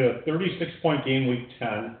 He had a 36-point game week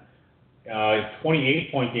 10.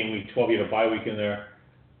 28-point game week 12. He had a bye week in there.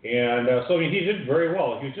 And he did very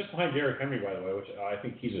well. He was just behind Derrick Henry, by the way, which I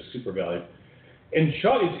think he's a super value. And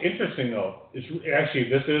Chubb is interesting, though. This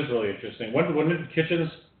is really interesting. When did Kitchens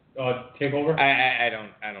take over? I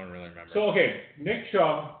don't really remember. So, okay, Nick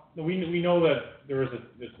Chubb, we know that there was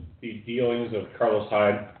the dealings of Carlos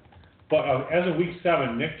Hyde. But as of week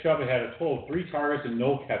 7, Nick Chubb had a total of 3 targets and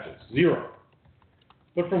no catches. 0.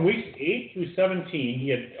 But from weeks 8 through 17, he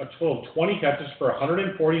had a total of 20 catches for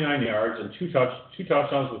 149 yards and 2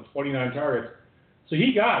 touchdowns with 29 targets. So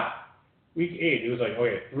he got week 8. It was like,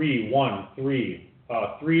 3, 1, 3,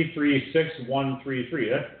 3, 3, 6, 1, 3, 3.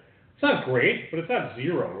 It's not great, but it's not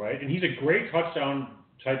 0, right? And he's a great touchdown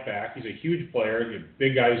type back. He's a huge player. He's a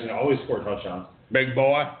big guy. He's going to always score touchdowns. Big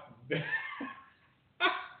boy.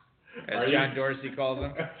 As John Dorsey calls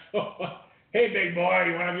him. Hey, big boy,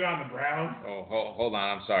 you want to be on the Browns? Oh, hold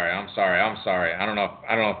on. I'm sorry. I don't know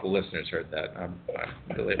if the listeners heard that. I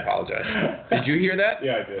really apologize. Did you hear that?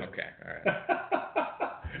 Yeah, I did. Okay, all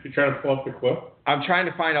right. You trying to pull up the clip? I'm trying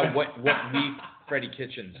to find out what week Freddie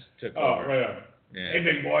Kitchens took over. Oh, right on. Yeah. Hey,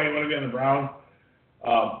 big boy, you want to be on the Browns?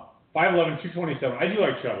 5'11", 227. I do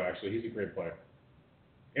like Chubb, actually. He's a great player.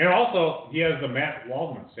 And also, he has the Matt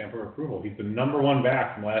Waldman stamp of approval. He's the number 1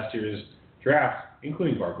 back from last year's draft,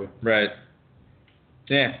 including Barkley. Right.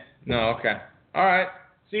 Yeah. No, okay. All right.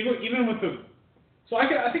 So even with the, so I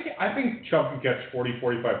think Chubb can catch 40,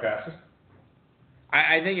 45 passes.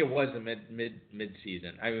 I think it was the mid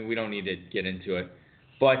season. I mean, we don't need to get into it,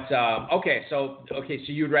 but okay. So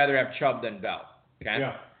you'd rather have Chubb than Bell? Okay.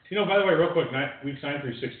 Yeah. By the way, real quick, week 9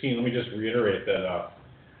 through 16. Let me just reiterate that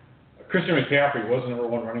Christian McCaffrey was the number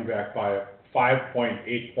 1 running back by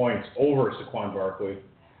 5.8 points over Saquon Barkley,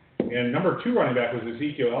 and number 2 running back was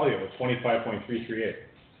Ezekiel Elliott with 25.338.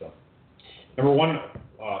 So number 1.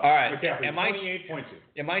 All right. McCaffrey, 28.2.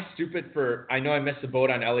 Am I stupid for? I know I missed the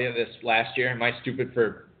boat on Elliott this last year. Am I stupid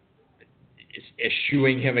for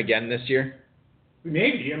eschewing him again this year?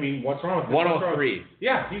 Maybe. I mean, what's wrong with him? 103.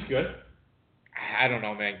 Yeah, he's good. I don't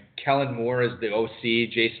know, man. Kellen Moore is the OC.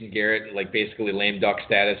 Jason Garrett, like basically lame duck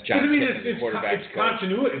status. John Kitna, the quarterback. It's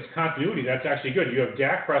continuity. It's continuity. That's actually good. You have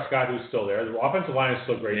Dak Prescott, who's still there. The offensive line is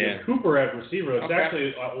still great. Yeah. You have Cooper at receiver. That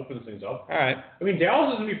actually opens things up. All right. I mean,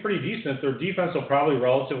 Dallas is going to be pretty decent. Their defense will probably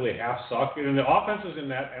relatively half suck, and the offenses in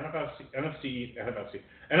that NFC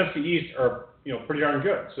East are pretty darn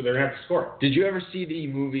good. So they're going to have to score. Did you ever see the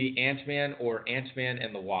movie Ant-Man or Ant-Man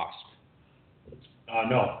and the Wasp?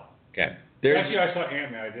 No. Okay. Actually, I saw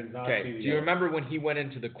Ant-Man. I did not see the... Do you remember when he went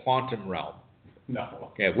into the quantum realm? No.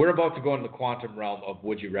 Okay, we're about to go into the quantum realm of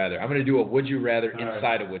Would You Rather. I'm going to do a Would You Rather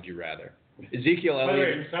inside of Would You Rather. Ezekiel Elliott... By the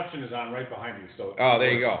way, Inception is on right behind you. So. Oh,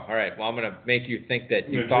 there you go. All right. Well, I'm going to make you think that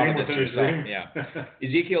you thought of this yourself. Yeah.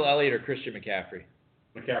 Ezekiel Elliott or Christian McCaffrey?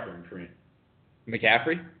 McCaffrey for me.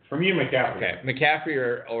 McCaffrey? For me, McCaffrey. Okay. McCaffrey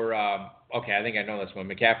or okay, I think I know this one.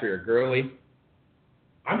 McCaffrey or Gurley?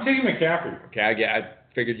 I'm taking McCaffrey. Okay, I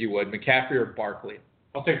figured you would. McCaffrey or Barkley?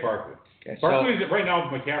 I'll take Barkley. Okay, Barkley is right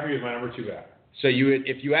now. McCaffrey is my number 2 back. So you would,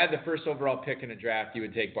 if you had the first overall pick in a draft, you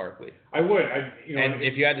would take Barkley. I would. And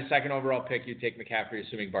if you had the second overall pick, you'd take McCaffrey,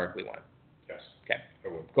 assuming Barkley won. Yes. Okay. I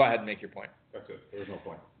would. Go ahead and make your point. That's it. There's no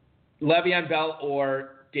point. Le'Veon Bell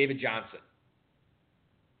or David Johnson?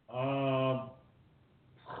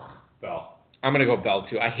 Bell. I'm going to go Bell,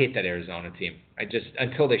 too. I hate that Arizona team.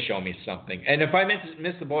 Until they show me something. And if I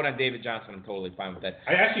miss the boat on David Johnson, I'm totally fine with that.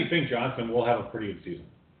 I actually think Johnson will have a pretty good season.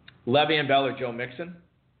 Le'Veon Bell or Joe Mixon?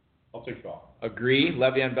 I'll take Bell. Agree.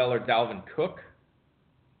 Le'Veon Bell or Dalvin Cook?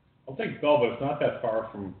 I'll take Bell, but it's not that far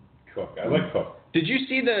from Cook. I like Cook. Did you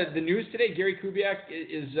see the news today? Gary Kubiak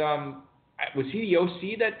is was he the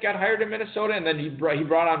OC that got hired in Minnesota, and then he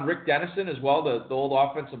brought on Rick Dennison as well, the old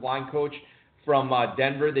offensive line coach from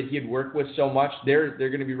Denver that he had worked with so much. They're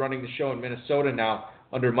going to be running the show in Minnesota now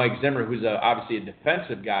under Mike Zimmer, who's obviously a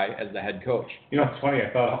defensive guy as the head coach. It's funny.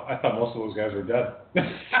 I thought most of those guys were dead.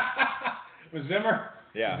 Was Zimmer?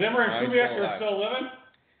 Yeah. Zimmer and Kubiak are still living.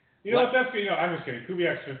 That's good. I'm just kidding.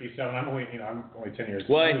 Kubiak's 57. I'm only 10 years.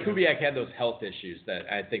 Well, and Kubiak had those health issues that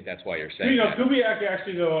I think that's why you're saying. Kubiak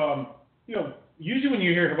actually though. Usually when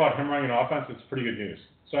you hear about him running an offense, it's pretty good news.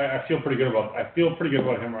 So I feel pretty good about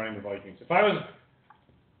him running the Vikings. If I was,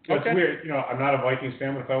 it's weird. I'm not a Vikings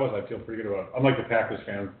fan, but if I was, I'd feel pretty good about it. Unlike the Packers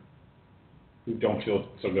fans who don't feel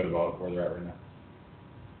so good about where they're at right now.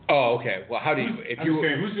 Oh, okay. Well, how do you?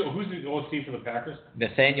 Who's the OC for the Packers?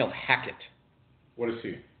 Nathaniel Hackett. What is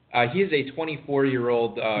he? He is a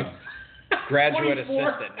 24-year-old graduate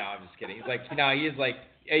assistant. No, I'm just kidding. He's like, no, he is like,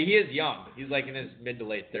 he is young. He's like in his mid to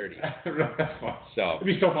late 30s. That's fun. So it'd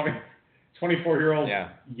be so funny. 24-year-old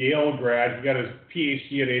Yale grad. He got his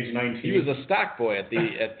PhD at age 19. He was a stock boy at the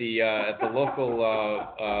local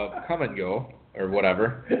come and go or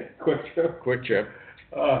whatever. Quick trip.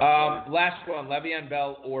 Last one: Le'Veon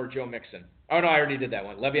Bell or Joe Mixon. Oh no, I already did that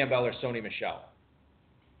one. Le'Veon Bell or Sony Michel.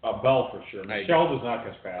 Bell for sure. Michelle does not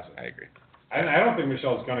catch passes. I agree. I don't think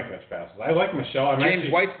Michelle's going to catch passes. I like Michelle.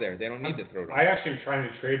 James White's there. They don't need to throw to him. I actually am trying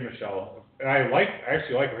to trade Michelle. And I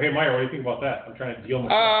actually like her. Hey, Meyer, what do you think about that? I'm trying to deal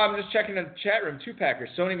Michelle. I'm just checking the chat room. 2 Packers.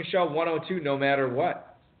 Sony Michel 102 no matter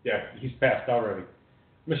what. Yeah, he's passed already.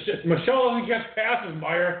 Michelle doesn't catch passes,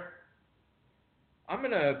 Meyer. I'm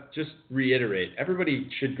going to just reiterate. Everybody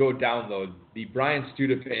should go download the Brian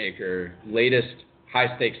Studebaker latest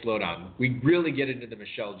high-stakes lowdown. We really get into the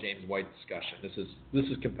Michelle James White discussion. This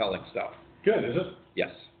is compelling stuff. Good, is it? Yes.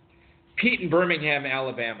 Pete in Birmingham,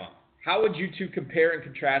 Alabama. How would you two compare and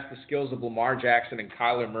contrast the skills of Lamar Jackson and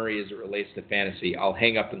Kyler Murray as it relates to fantasy? I'll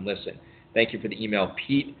hang up and listen. Thank you for the email,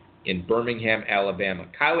 Pete in Birmingham, Alabama.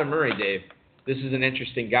 Kyler Murray, Dave, this is an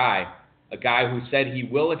interesting guy. A guy who said he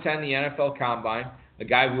will attend the NFL Combine. A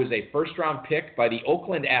guy who was a first-round pick by the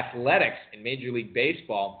Oakland Athletics in Major League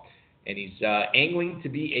Baseball. And he's angling to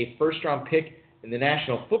be a first-round pick in the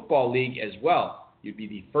National Football League as well. You'd be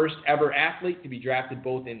the first ever athlete to be drafted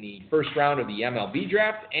both in the first round of the MLB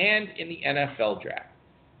draft and in the NFL draft.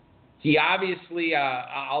 He obviously,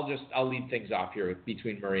 I'll lead things off here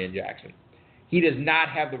between Murray and Jackson. He does not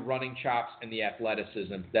have the running chops and the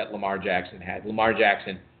athleticism that Lamar Jackson had. Lamar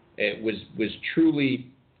Jackson was truly,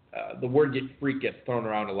 the word freak gets thrown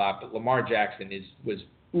around a lot, but Lamar Jackson was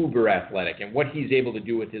uber athletic, and what he's able to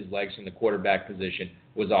do with his legs in the quarterback position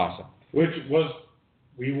was awesome. Which was,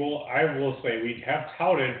 I will say, we have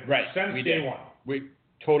touted since day one. We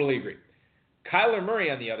totally agree. Kyler Murray,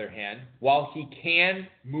 on the other hand, while he can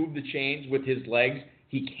move the chains with his legs,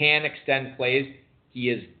 he can extend plays. He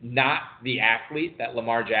is not the athlete that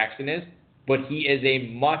Lamar Jackson is, but he is a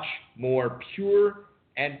much more pure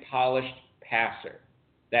and polished passer.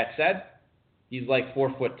 That said, he's like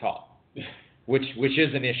 4 foot tall, which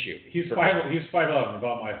is an issue. He's 5'11",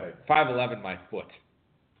 about my height. 5'11", my foot.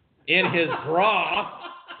 In his bra.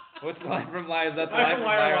 What's the line from Liar? Is that the line from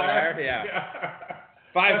Liar? Yeah.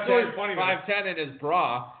 5'10" in his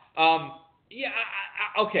bra.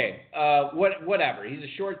 Okay. Whatever. He's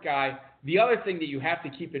a short guy. The other thing that you have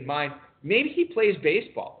to keep in mind, maybe he plays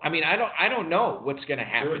baseball. I mean, I don't know what's going to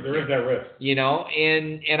happen. There is that risk. You know,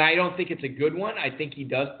 and I don't think it's a good one. I think he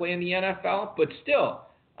does play in the NFL, but still,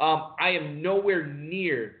 I am nowhere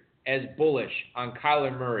near as bullish on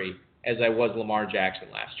Kyler Murray as I was Lamar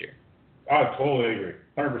Jackson last year. I totally agree,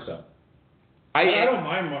 100%. I don't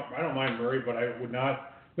mind Murray, but I would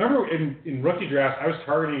not. Remember in rookie drafts, I was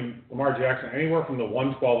targeting Lamar Jackson anywhere from the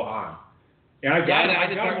 112 on. And I got him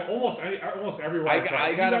almost everywhere. I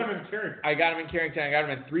got him in Carrington. I got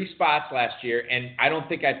him in 3 spots last year, and I don't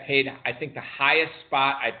think I think the highest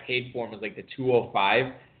spot I paid for him was like the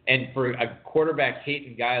 205. And for a quarterback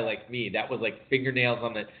hating guy like me, that was like not fingernails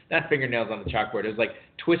on the chalkboard. It was like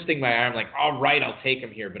twisting my arm, like, all right, I'll take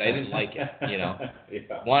him here, but I didn't like it, you know.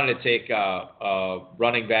 Yeah. Wanted to take a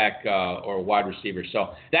running back or a wide receiver.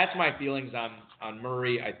 So that's my feelings on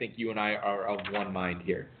Murray. I think you and I are of one mind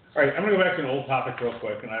here. All right, I'm going to go back to an old topic real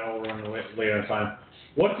quick, and I know we're running late on time.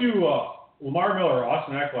 What do Lamar Miller,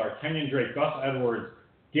 Austin Eckler, Kenyon Drake, Gus Edwards,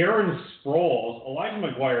 Darren Sproles, Elijah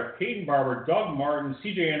McGuire, Peyton Barber, Doug Martin,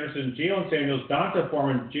 C.J. Anderson, Jalen Samuels, Donta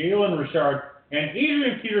Foreman, Jalen Richard, and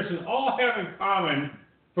Adrian Peterson all have in common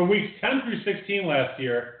from weeks 10 through 16 last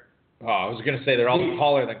year? Oh, I was going to say they're all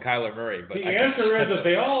taller than Kyler Murray. But the answer is that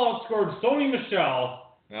they all outscored Sony Michel.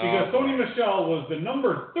 Because Sony Michel was the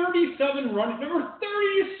number 37 running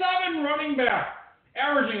back,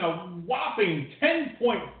 averaging a whopping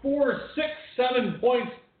 10.467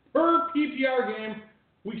 points per PPR game,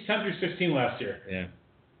 weeks 10 through 16 last year. Yeah.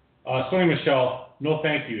 Sony Michel, no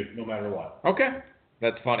thank you, no matter what. Okay,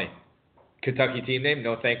 that's funny. Kentucky team name,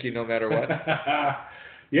 no thank you, no matter what.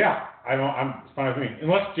 Yeah, it's fine with me.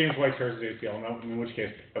 Unless James White tears his ACL, in which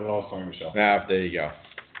case I will Sony Michel. Ah, there you go.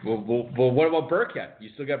 Well, what about Burkhead? You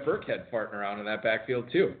still got Burkhead farting around in that backfield,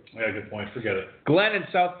 too. Yeah, good point. Forget it. Glenn in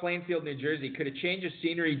South Plainfield, New Jersey. Could a change of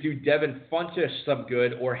scenery do Devin Funchess some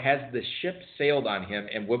good, or has the ship sailed on him,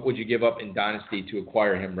 and what would you give up in Dynasty to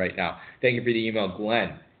acquire him right now? Thank you for the email,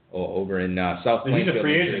 Glenn, over in South Plainfield, He's a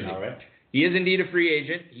free New agent Jersey. now, right? He is indeed a free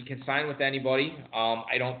agent. He can sign with anybody.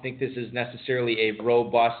 I don't think this is necessarily a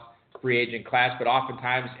robust free agent class, but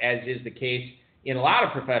oftentimes, as is the case in a lot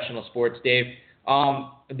of professional sports, Dave,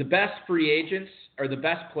 the best free agents or the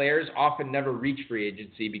best players often never reach free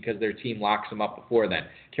agency because their team locks them up before then.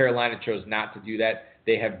 Carolina chose not to do that.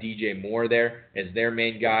 They have DJ Moore there as their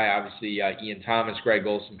main guy. Obviously, Ian Thomas, Greg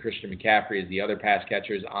Olsen, Christian McCaffrey as the other pass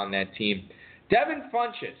catchers on that team. Devin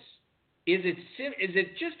Funchess, is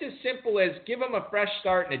it just as simple as give him a fresh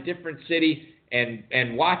start in a different city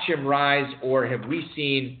and watch him rise, or have we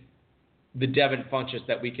seen the Devin Funchess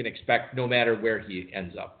that we can expect no matter where he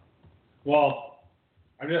ends up? Well,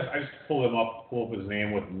 I just pull up his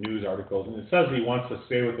name with news articles, and it says he wants to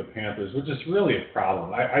stay with the Panthers, which is really a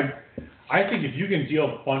problem. I think if you can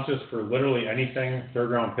deal Funchess for literally anything,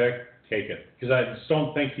 3rd-round pick, take it. Because I just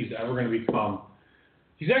don't think he's ever going to become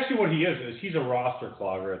 – he's actually what he is he's a roster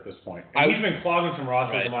clogger at this point. And he's been clogging some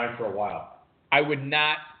rosters of mine for a while. I would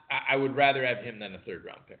rather have him than a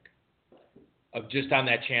 3rd-round pick. Just on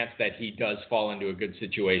that chance that he does fall into a good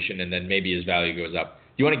situation and then maybe his value goes up.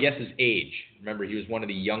 Do you want to guess his age? Remember, he was one of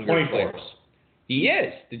the younger 24. players. He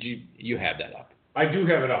is. Did you have that up? I do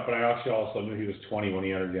have it up, but I actually also knew he was 20 when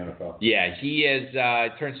he entered the NFL. Yeah, he is.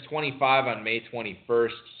 Turns 25 on May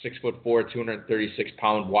 21st. 6'4",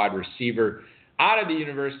 236-pound wide receiver out of the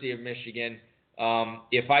University of Michigan.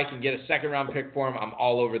 If I can get a 2nd-round pick for him, I'm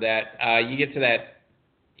all over that. You get to that,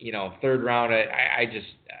 3rd round.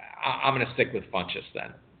 I'm going to stick with Funchess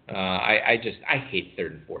then. I hate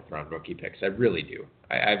 3rd and 4th round rookie picks. I really do.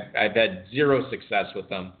 I've had zero success with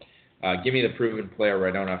them. Give me the proven player where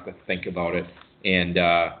I don't have to think about it, and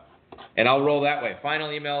I'll roll that way.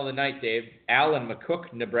 Final email of the night, Dave. Al in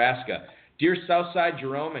McCook, Nebraska. Dear Southside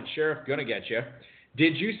Jerome and Sheriff Gonna Get You.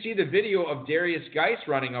 Did you see the video of Darius Geis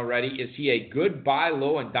running already? Is he a good buy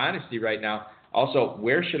low in Dynasty right now? Also,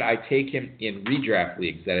 where should I take him in redraft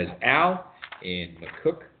leagues? That is Al in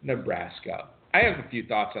McCook, Nebraska. I have a few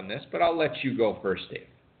thoughts on this, but I'll let you go first, Dave.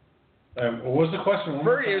 What was the question?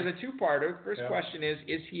 Here's a two-parter. First question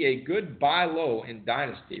is he a good buy low in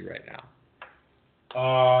Dynasty right now?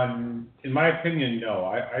 In my opinion, no.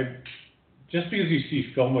 I just because you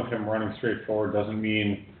see film of him running straight forward doesn't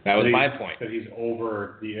mean that was my point. That he's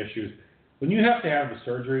over the issues. When you have to have the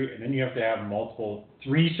surgery and then you have to have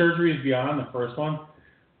 3 surgeries beyond the first one,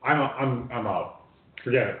 I'm out.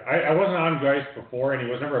 Forget it. I wasn't on Geis before, and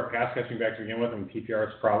he was never a pass catching back to begin with, and PPR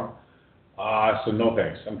is a problem. So no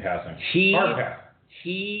thanks. I'm passing. Hard pass.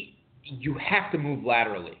 You have to move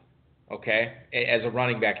laterally, okay, as a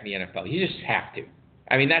running back in the NFL. You just have to.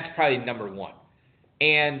 I mean, that's probably number one.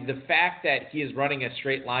 And the fact that he is running a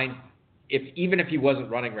straight line, even if he wasn't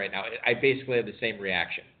running right now, I basically have the same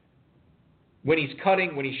reaction. When he's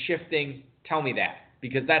cutting, when he's shifting, tell me that,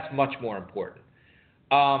 because that's much more important.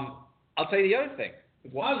 I'll tell you the other thing.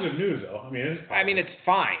 It's positive news, though. I mean, it's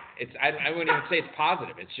fine. I wouldn't even say it's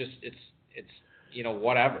positive. It's just it's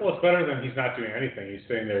whatever. Well, it's better than he's not doing anything. He's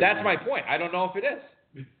sitting there. That's my point. I don't know if it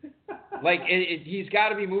is. He's got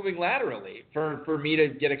to be moving laterally for me to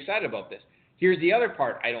get excited about this. Here's the other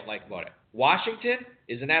part I don't like about it. Washington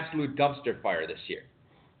is an absolute dumpster fire this year.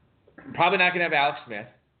 Probably not going to have Alex Smith.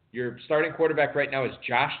 Your starting quarterback right now is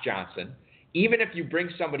Josh Johnson. Even if you bring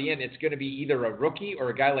somebody in, it's going to be either a rookie or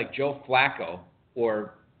a guy like Joe Flacco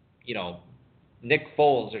or, Nick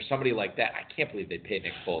Foles or somebody like that. I can't believe they paid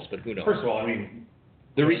Nick Foles, but who knows? First of all,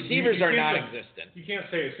 the receivers are non-existent. You can't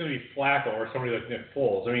say it's going to be Flacco or somebody like Nick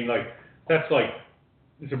Foles.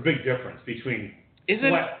 It's a big difference between. Is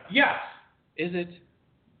it? Yes. Is it?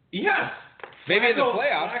 Yes. Maybe in the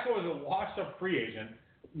playoffs. Flacco is a washed-up free agent.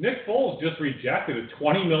 Nick Foles just rejected a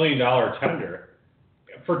 $20 million tender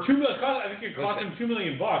for $2 million. I think it cost him $2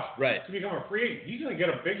 million to become a free agent. He's going to get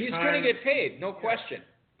a big. He's going to get paid, no question.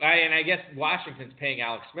 And I guess Washington's paying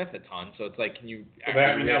Alex Smith a ton, so it's like, can you?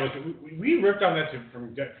 We ripped on that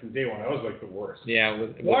from day one. That was like the worst. Yeah,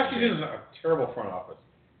 Washington is a terrible front office.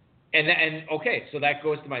 And okay, so that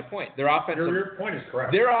goes to my point. Their offensive. Your point is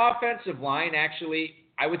correct. Their offensive line actually,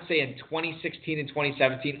 I would say in 2016 and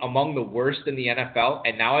 2017, among the worst in the NFL.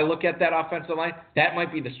 And now I look at that offensive line, that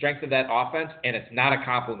might be the strength of that offense, and it's not a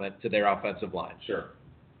compliment to their offensive line. Sure.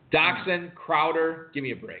 Doxson, Crowder, give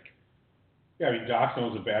me a break. Yeah, Doxson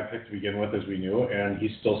was a bad pick to begin with, as we knew, and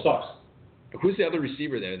he still sucks. Who's the other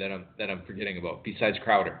receiver there that I'm forgetting about besides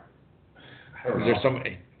Crowder? I don't know. Is there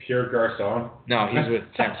somebody? Pierre Garcon? No, he's with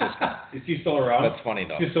San Francisco. Is he still around? That's funny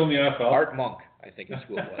though. He's still in the NFL. Art Monk, I think is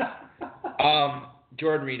who it was.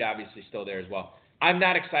 Jordan Reed obviously still there as well. I'm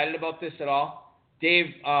not excited about this at all. Dave,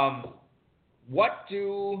 what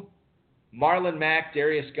do Marlon Mack,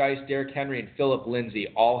 Darius Geis, Derrick Henry, and Phillip Lindsay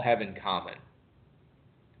all have in common?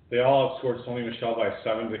 They all outscored Sony Michel by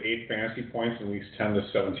 7 to 8 fantasy points in weeks 10 to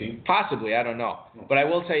 17. Possibly, I don't know. But I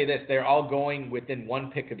will tell you this, they're all going within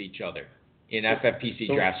one pick of each other in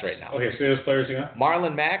FFPC drafts right now. Okay, say those players again.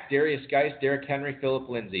 Marlon Mack, Darius Geis, Derrick Henry, Phillip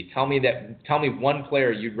Lindsay. Tell me one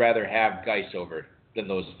player you'd rather have Geis over than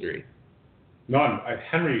those three. None.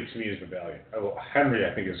 Henry, to me, is the value. Henry,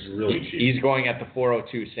 I think, is really cheap. He's going at the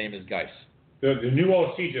 402, same as Geis. The new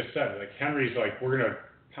OC just said, Henry's we're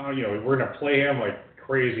gonna play him like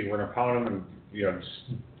crazy. We're gonna pound him and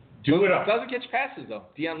just do it up. Doesn't catch passes though.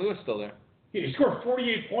 Deion Lewis still there. Yeah, he scored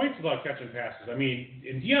 48 points without catching passes. And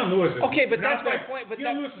Deion Lewis is okay, but that's my point. But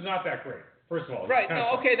Deion Lewis is not that great. First of all, right?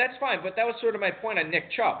 No, okay, that's fine. But that was sort of my point on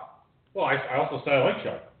Nick Chubb. Well, I also said I like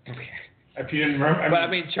Chubb. Okay. If you didn't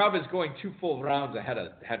remember, Chubb is going 2 full rounds ahead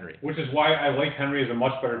of Henry, which is why I like Henry as a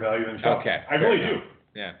much better value than Chubb. Okay, I really do.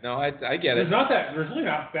 Yeah, no, I get it. There's really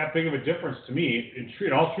not that big of a difference to me,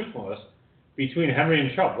 in all truthfulness, between Henry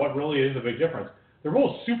and Chubb. What really is the big difference? They're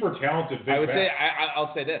both super talented big backs.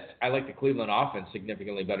 I'll say this. I like the Cleveland offense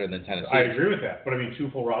significantly better than Tennessee. I agree with that. But 2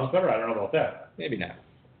 full rounds better? I don't know about that. Maybe not.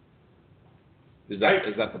 Is that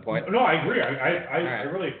the point? No, I agree. I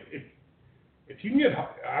really, if you can get,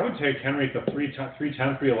 I would take Henry at the 310,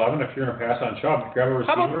 311 if you're going to pass on Chubb. Grab a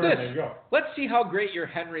receiver. How about this? And there you go. Let's see how great your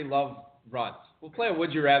Henry love runs. We'll play a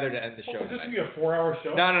Would You Rather to end the show Is this tonight. going to be a 4-hour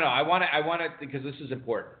show? No. I want it because this is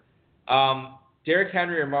important. Derrick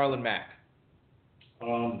Henry or Marlon Mack?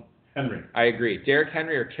 Henry. I agree. Derrick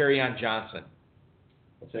Henry or Kerryon Johnson?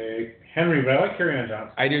 I'll say Henry, but I like Kerryon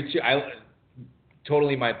Johnson. I do too.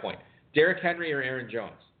 Totally my point. Derrick Henry or Aaron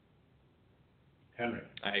Jones? Henry.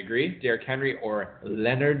 I agree. Derrick Henry or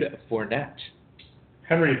Leonard Fournette?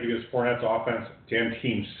 Henry, because Fournette's offense, damn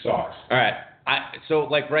team sucks. All right. So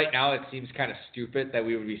right now it seems kind of stupid that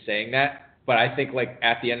we would be saying that, but I think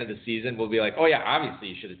at the end of the season we'll be like, oh yeah, obviously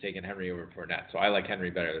you should have taken Henry over Fournette. So I like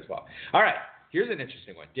Henry better as well. All right. Here's an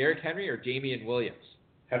interesting one: Derrick Henry or Damian Williams?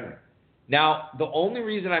 Henry. Now the only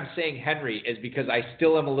reason I'm saying Henry is because I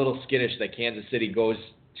still am a little skittish that Kansas City goes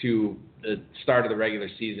to the start of the regular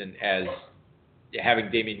season as having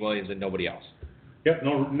Damian Williams and nobody else. Yep,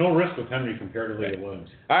 no risk with Henry comparatively to Williams.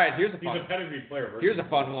 All right, here's a pedigree player. Here's a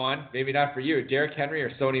fun one. Maybe not for you. Derrick Henry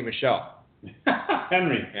or Sony Michel?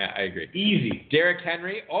 Henry. Yeah, I agree. Easy. Derrick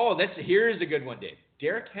Henry. Oh, here's a good one, Dave.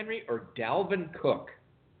 Derrick Henry or Dalvin Cook?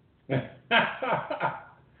 You're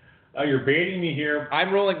baiting me here.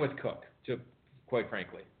 I'm rolling with Cook, quite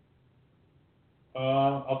frankly.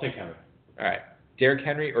 I'll take Henry. All right. Derrick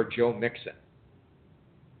Henry or Joe Mixon?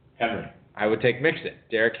 Henry. I would take Mixon.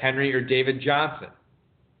 Derrick Henry or David Johnson?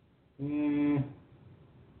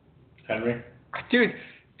 Henry. Dude,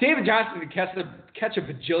 David Johnson would catch a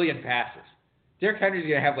bajillion passes. Derrick Henry's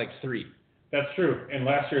going to have 3. That's true. And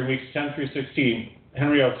last year in weeks 10 through 16,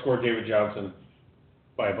 Henry outscored David Johnson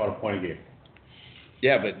by about a point a game.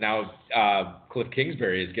 Yeah, but now Cliff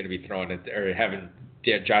Kingsbury is going to be throwing it, or having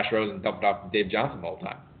Josh Rosen dumped off to Dave Johnson the whole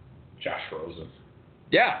time. Josh Rosen.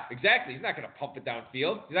 Yeah, exactly. He's not going to pump it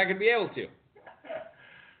downfield. He's not going to be able to.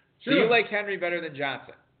 So you like Henry better than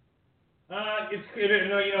Johnson? You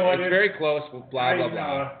know what? It's very close. Blah, blah,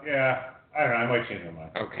 blah. Yeah. I don't know. I might change my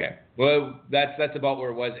mind. Okay. Well, that's about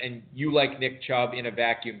where it was. And you like Nick Chubb in a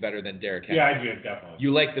vacuum better than Derrick Henry. Yeah, I do, definitely.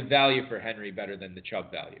 You like the value for Henry better than the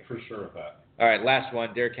Chubb value. For sure with that. All right, last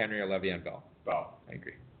one. Derrick Henry or Le'Veon Bell? Bell. I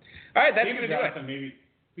agree. All right, that's going to do it. Maybe.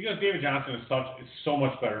 Because David Johnson is so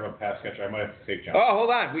much better of a pass catcher, I might have to take Johnson. Oh,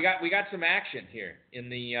 hold on. We got some action here in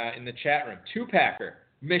the chat room. Two-packer.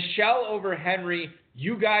 Michelle over Henry.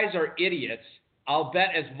 You guys are idiots. I'll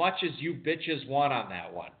bet as much as you bitches want on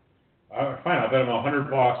that one. Fine. I'll bet him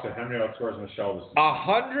 $100 that Henry outscores Michelle this season.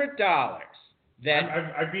 $100. Then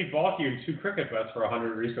I beat Balky in 2 cricket bets for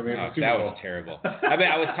 100 recently. That was terrible. I mean,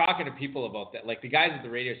 I was talking to people about that. Like the guys at the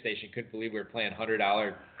radio station couldn't believe we were playing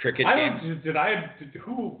 $100 cricket games.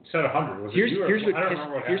 Who said 100? Was it you? I don't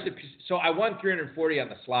remember what happened. So I won 340 on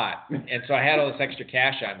the slot, and so I had all this extra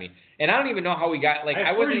cash on me. And I don't even know how we got. Like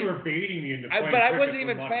I wasn't. You were baiting me into playing but I wasn't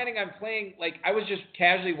even money. planning on playing. Like I was just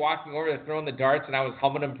casually walking over there, throwing the darts, and I was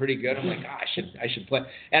humming them pretty good. I'm like, I should play.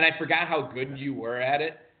 And I forgot how good you were at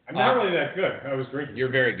it. I'm not really that good. I was drinking. You're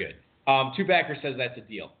very good. Two-packer says that's a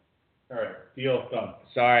deal. All right, deal done.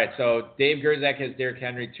 So, all right, so Dave Gerzak has Derrick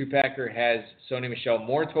Henry. Two-packer has Sony Michel.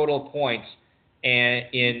 More total points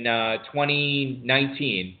in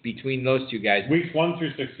 2019 between those two guys. Weeks 1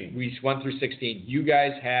 through 16. Weeks 1 through 16. You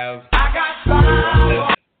guys have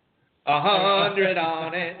 100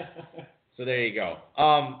 on it. So there you go.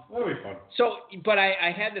 That'll be fun. So, but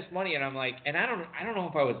I had this money, and I'm like, and I don't know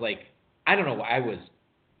if I was like, I don't know what I was.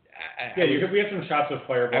 We had some shots of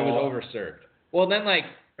Fireball. I was overserved. Well, then and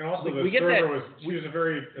also the we get server that. She was a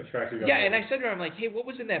very attractive. Yeah, and I said to her, I'm like, hey, what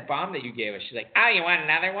was in that bomb that you gave us? She's like, you want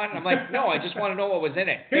another one? I'm like, no, I just want to know what was in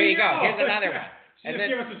it. Here you go. Here's another one. She just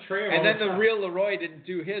gave us a tray of and then the real Leroy didn't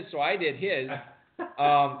do his, so I did his.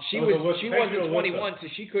 She wasn't 21, so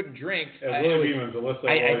she couldn't drink. I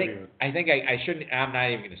think I shouldn't. I'm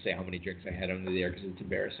not even going to say how many drinks I had under there because it's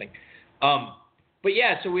embarrassing. But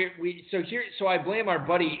yeah, so I blame our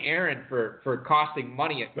buddy Aaron for costing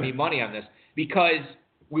me money on this because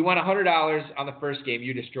we won $100 on the first game.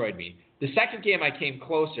 You destroyed me. The second game I came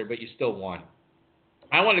closer, but you still won.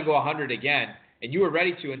 I wanted to go 100 again, and you were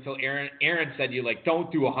ready to until Aaron said you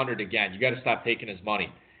don't do 100 again. You got to stop taking his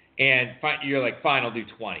money. And you're like, fine, I'll do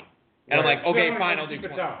 20. And I'm like, okay, fine, I'll do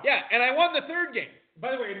 20. Yeah, and I won the third game.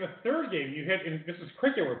 By the way, in the third game, you hit, and this is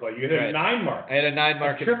cricket we're playing, you hit a 9 mark. I had a 9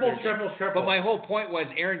 mark. Triple. But my whole point was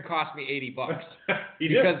Aaron cost me $80. He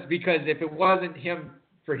did. Because if it wasn't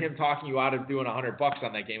for him talking you out of doing $100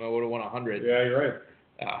 on that game, I would have won 100. Yeah, you're right.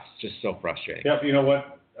 It's just so frustrating. Yep, you know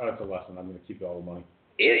what? It's a lesson. I'm going to keep all the money.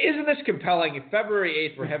 Isn't this compelling?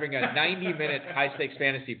 February 8th, we're having a 90-minute high-stakes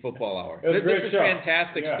fantasy football hour. This is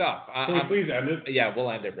fantastic stuff. Can we please end it? Yeah,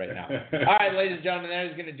 we'll end it right now. All right, ladies and gentlemen, that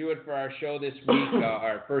is going to do it for our show this week,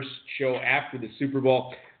 our first show after the Super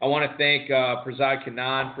Bowl. I want to thank Prasadh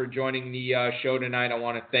Kannan for joining the show tonight. I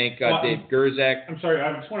want to thank Dave Gerzak. I'm sorry,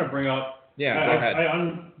 I just want to bring up. Yeah, go ahead. I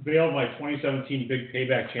unveiled my 2017 Big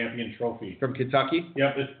Payback Champion trophy. From Kentucky?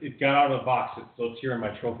 Yep, it got out of the box. So it's here in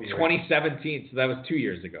my trophy. 2017, so that was 2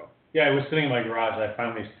 years ago. Yeah, it was sitting in my garage. I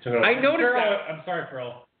finally took it out. I noticed that. I'm sorry,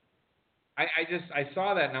 Pearl. I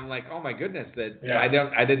saw that and I'm like, oh my goodness, yeah. I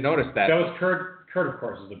didn't notice that. That was Kurt, of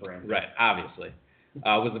course, is the brand. Right, obviously.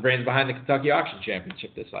 was the brains behind the Kentucky Auction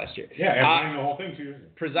Championship this last year. Yeah, and winning the whole thing 2 years ago.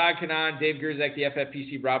 Prasadh, Kannan, Dave Gerzak, the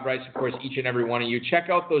FFPC, Rob Rice, of course, each and every one of you. Check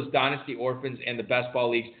out those Dynasty Orphans and the Best Ball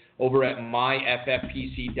Leagues over at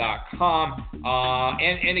myffpc.com.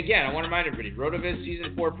 And again, I want to remind everybody, RotoViz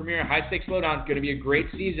Season 4 premiere, High Stakes Lowdown, is going to be a great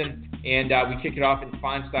season. And we kick it off in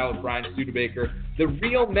fine style with Brian Studebaker, the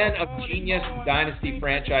Real Men of Genius Dynasty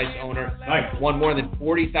franchise owner. Nice. Won more than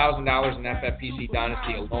 $40,000 in FFPC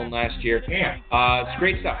Dynasty alone last year. It's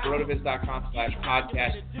great stuff.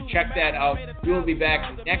 RotoViz.com/podcast. Check that out. We will be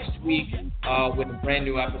back next week with a brand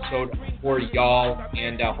new episode for y'all,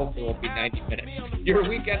 and hopefully it won't be 90 minutes. Your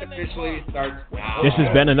weekend officially starts now. This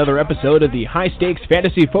has been another episode of the High Stakes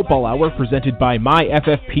Fantasy Football Hour presented by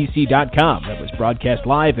myffpc.com. That was broadcast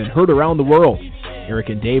live and heard around the world. Eric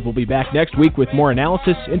and Dave will be back next week with more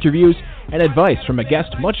analysis, interviews, and advice from a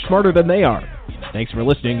guest much smarter than they are. Thanks for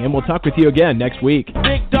listening, and we'll talk with you again next week.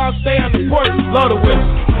 Big dog stay on the porch, blow the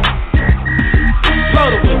whistle. Blow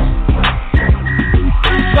the whistle.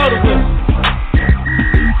 Blow the whistle.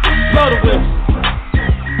 Blow the whistle.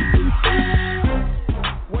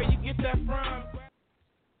 Where you get that from?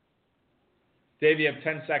 Dave, you have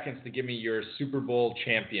 10 seconds to give me your Super Bowl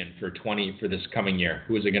champion for this coming year.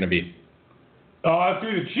 Who is it going to be? It's going to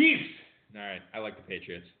be the Chiefs. All right. I like the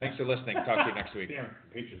Patriots. Thanks for listening. Talk to you next week. Damn,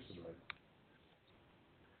 Patriots is right.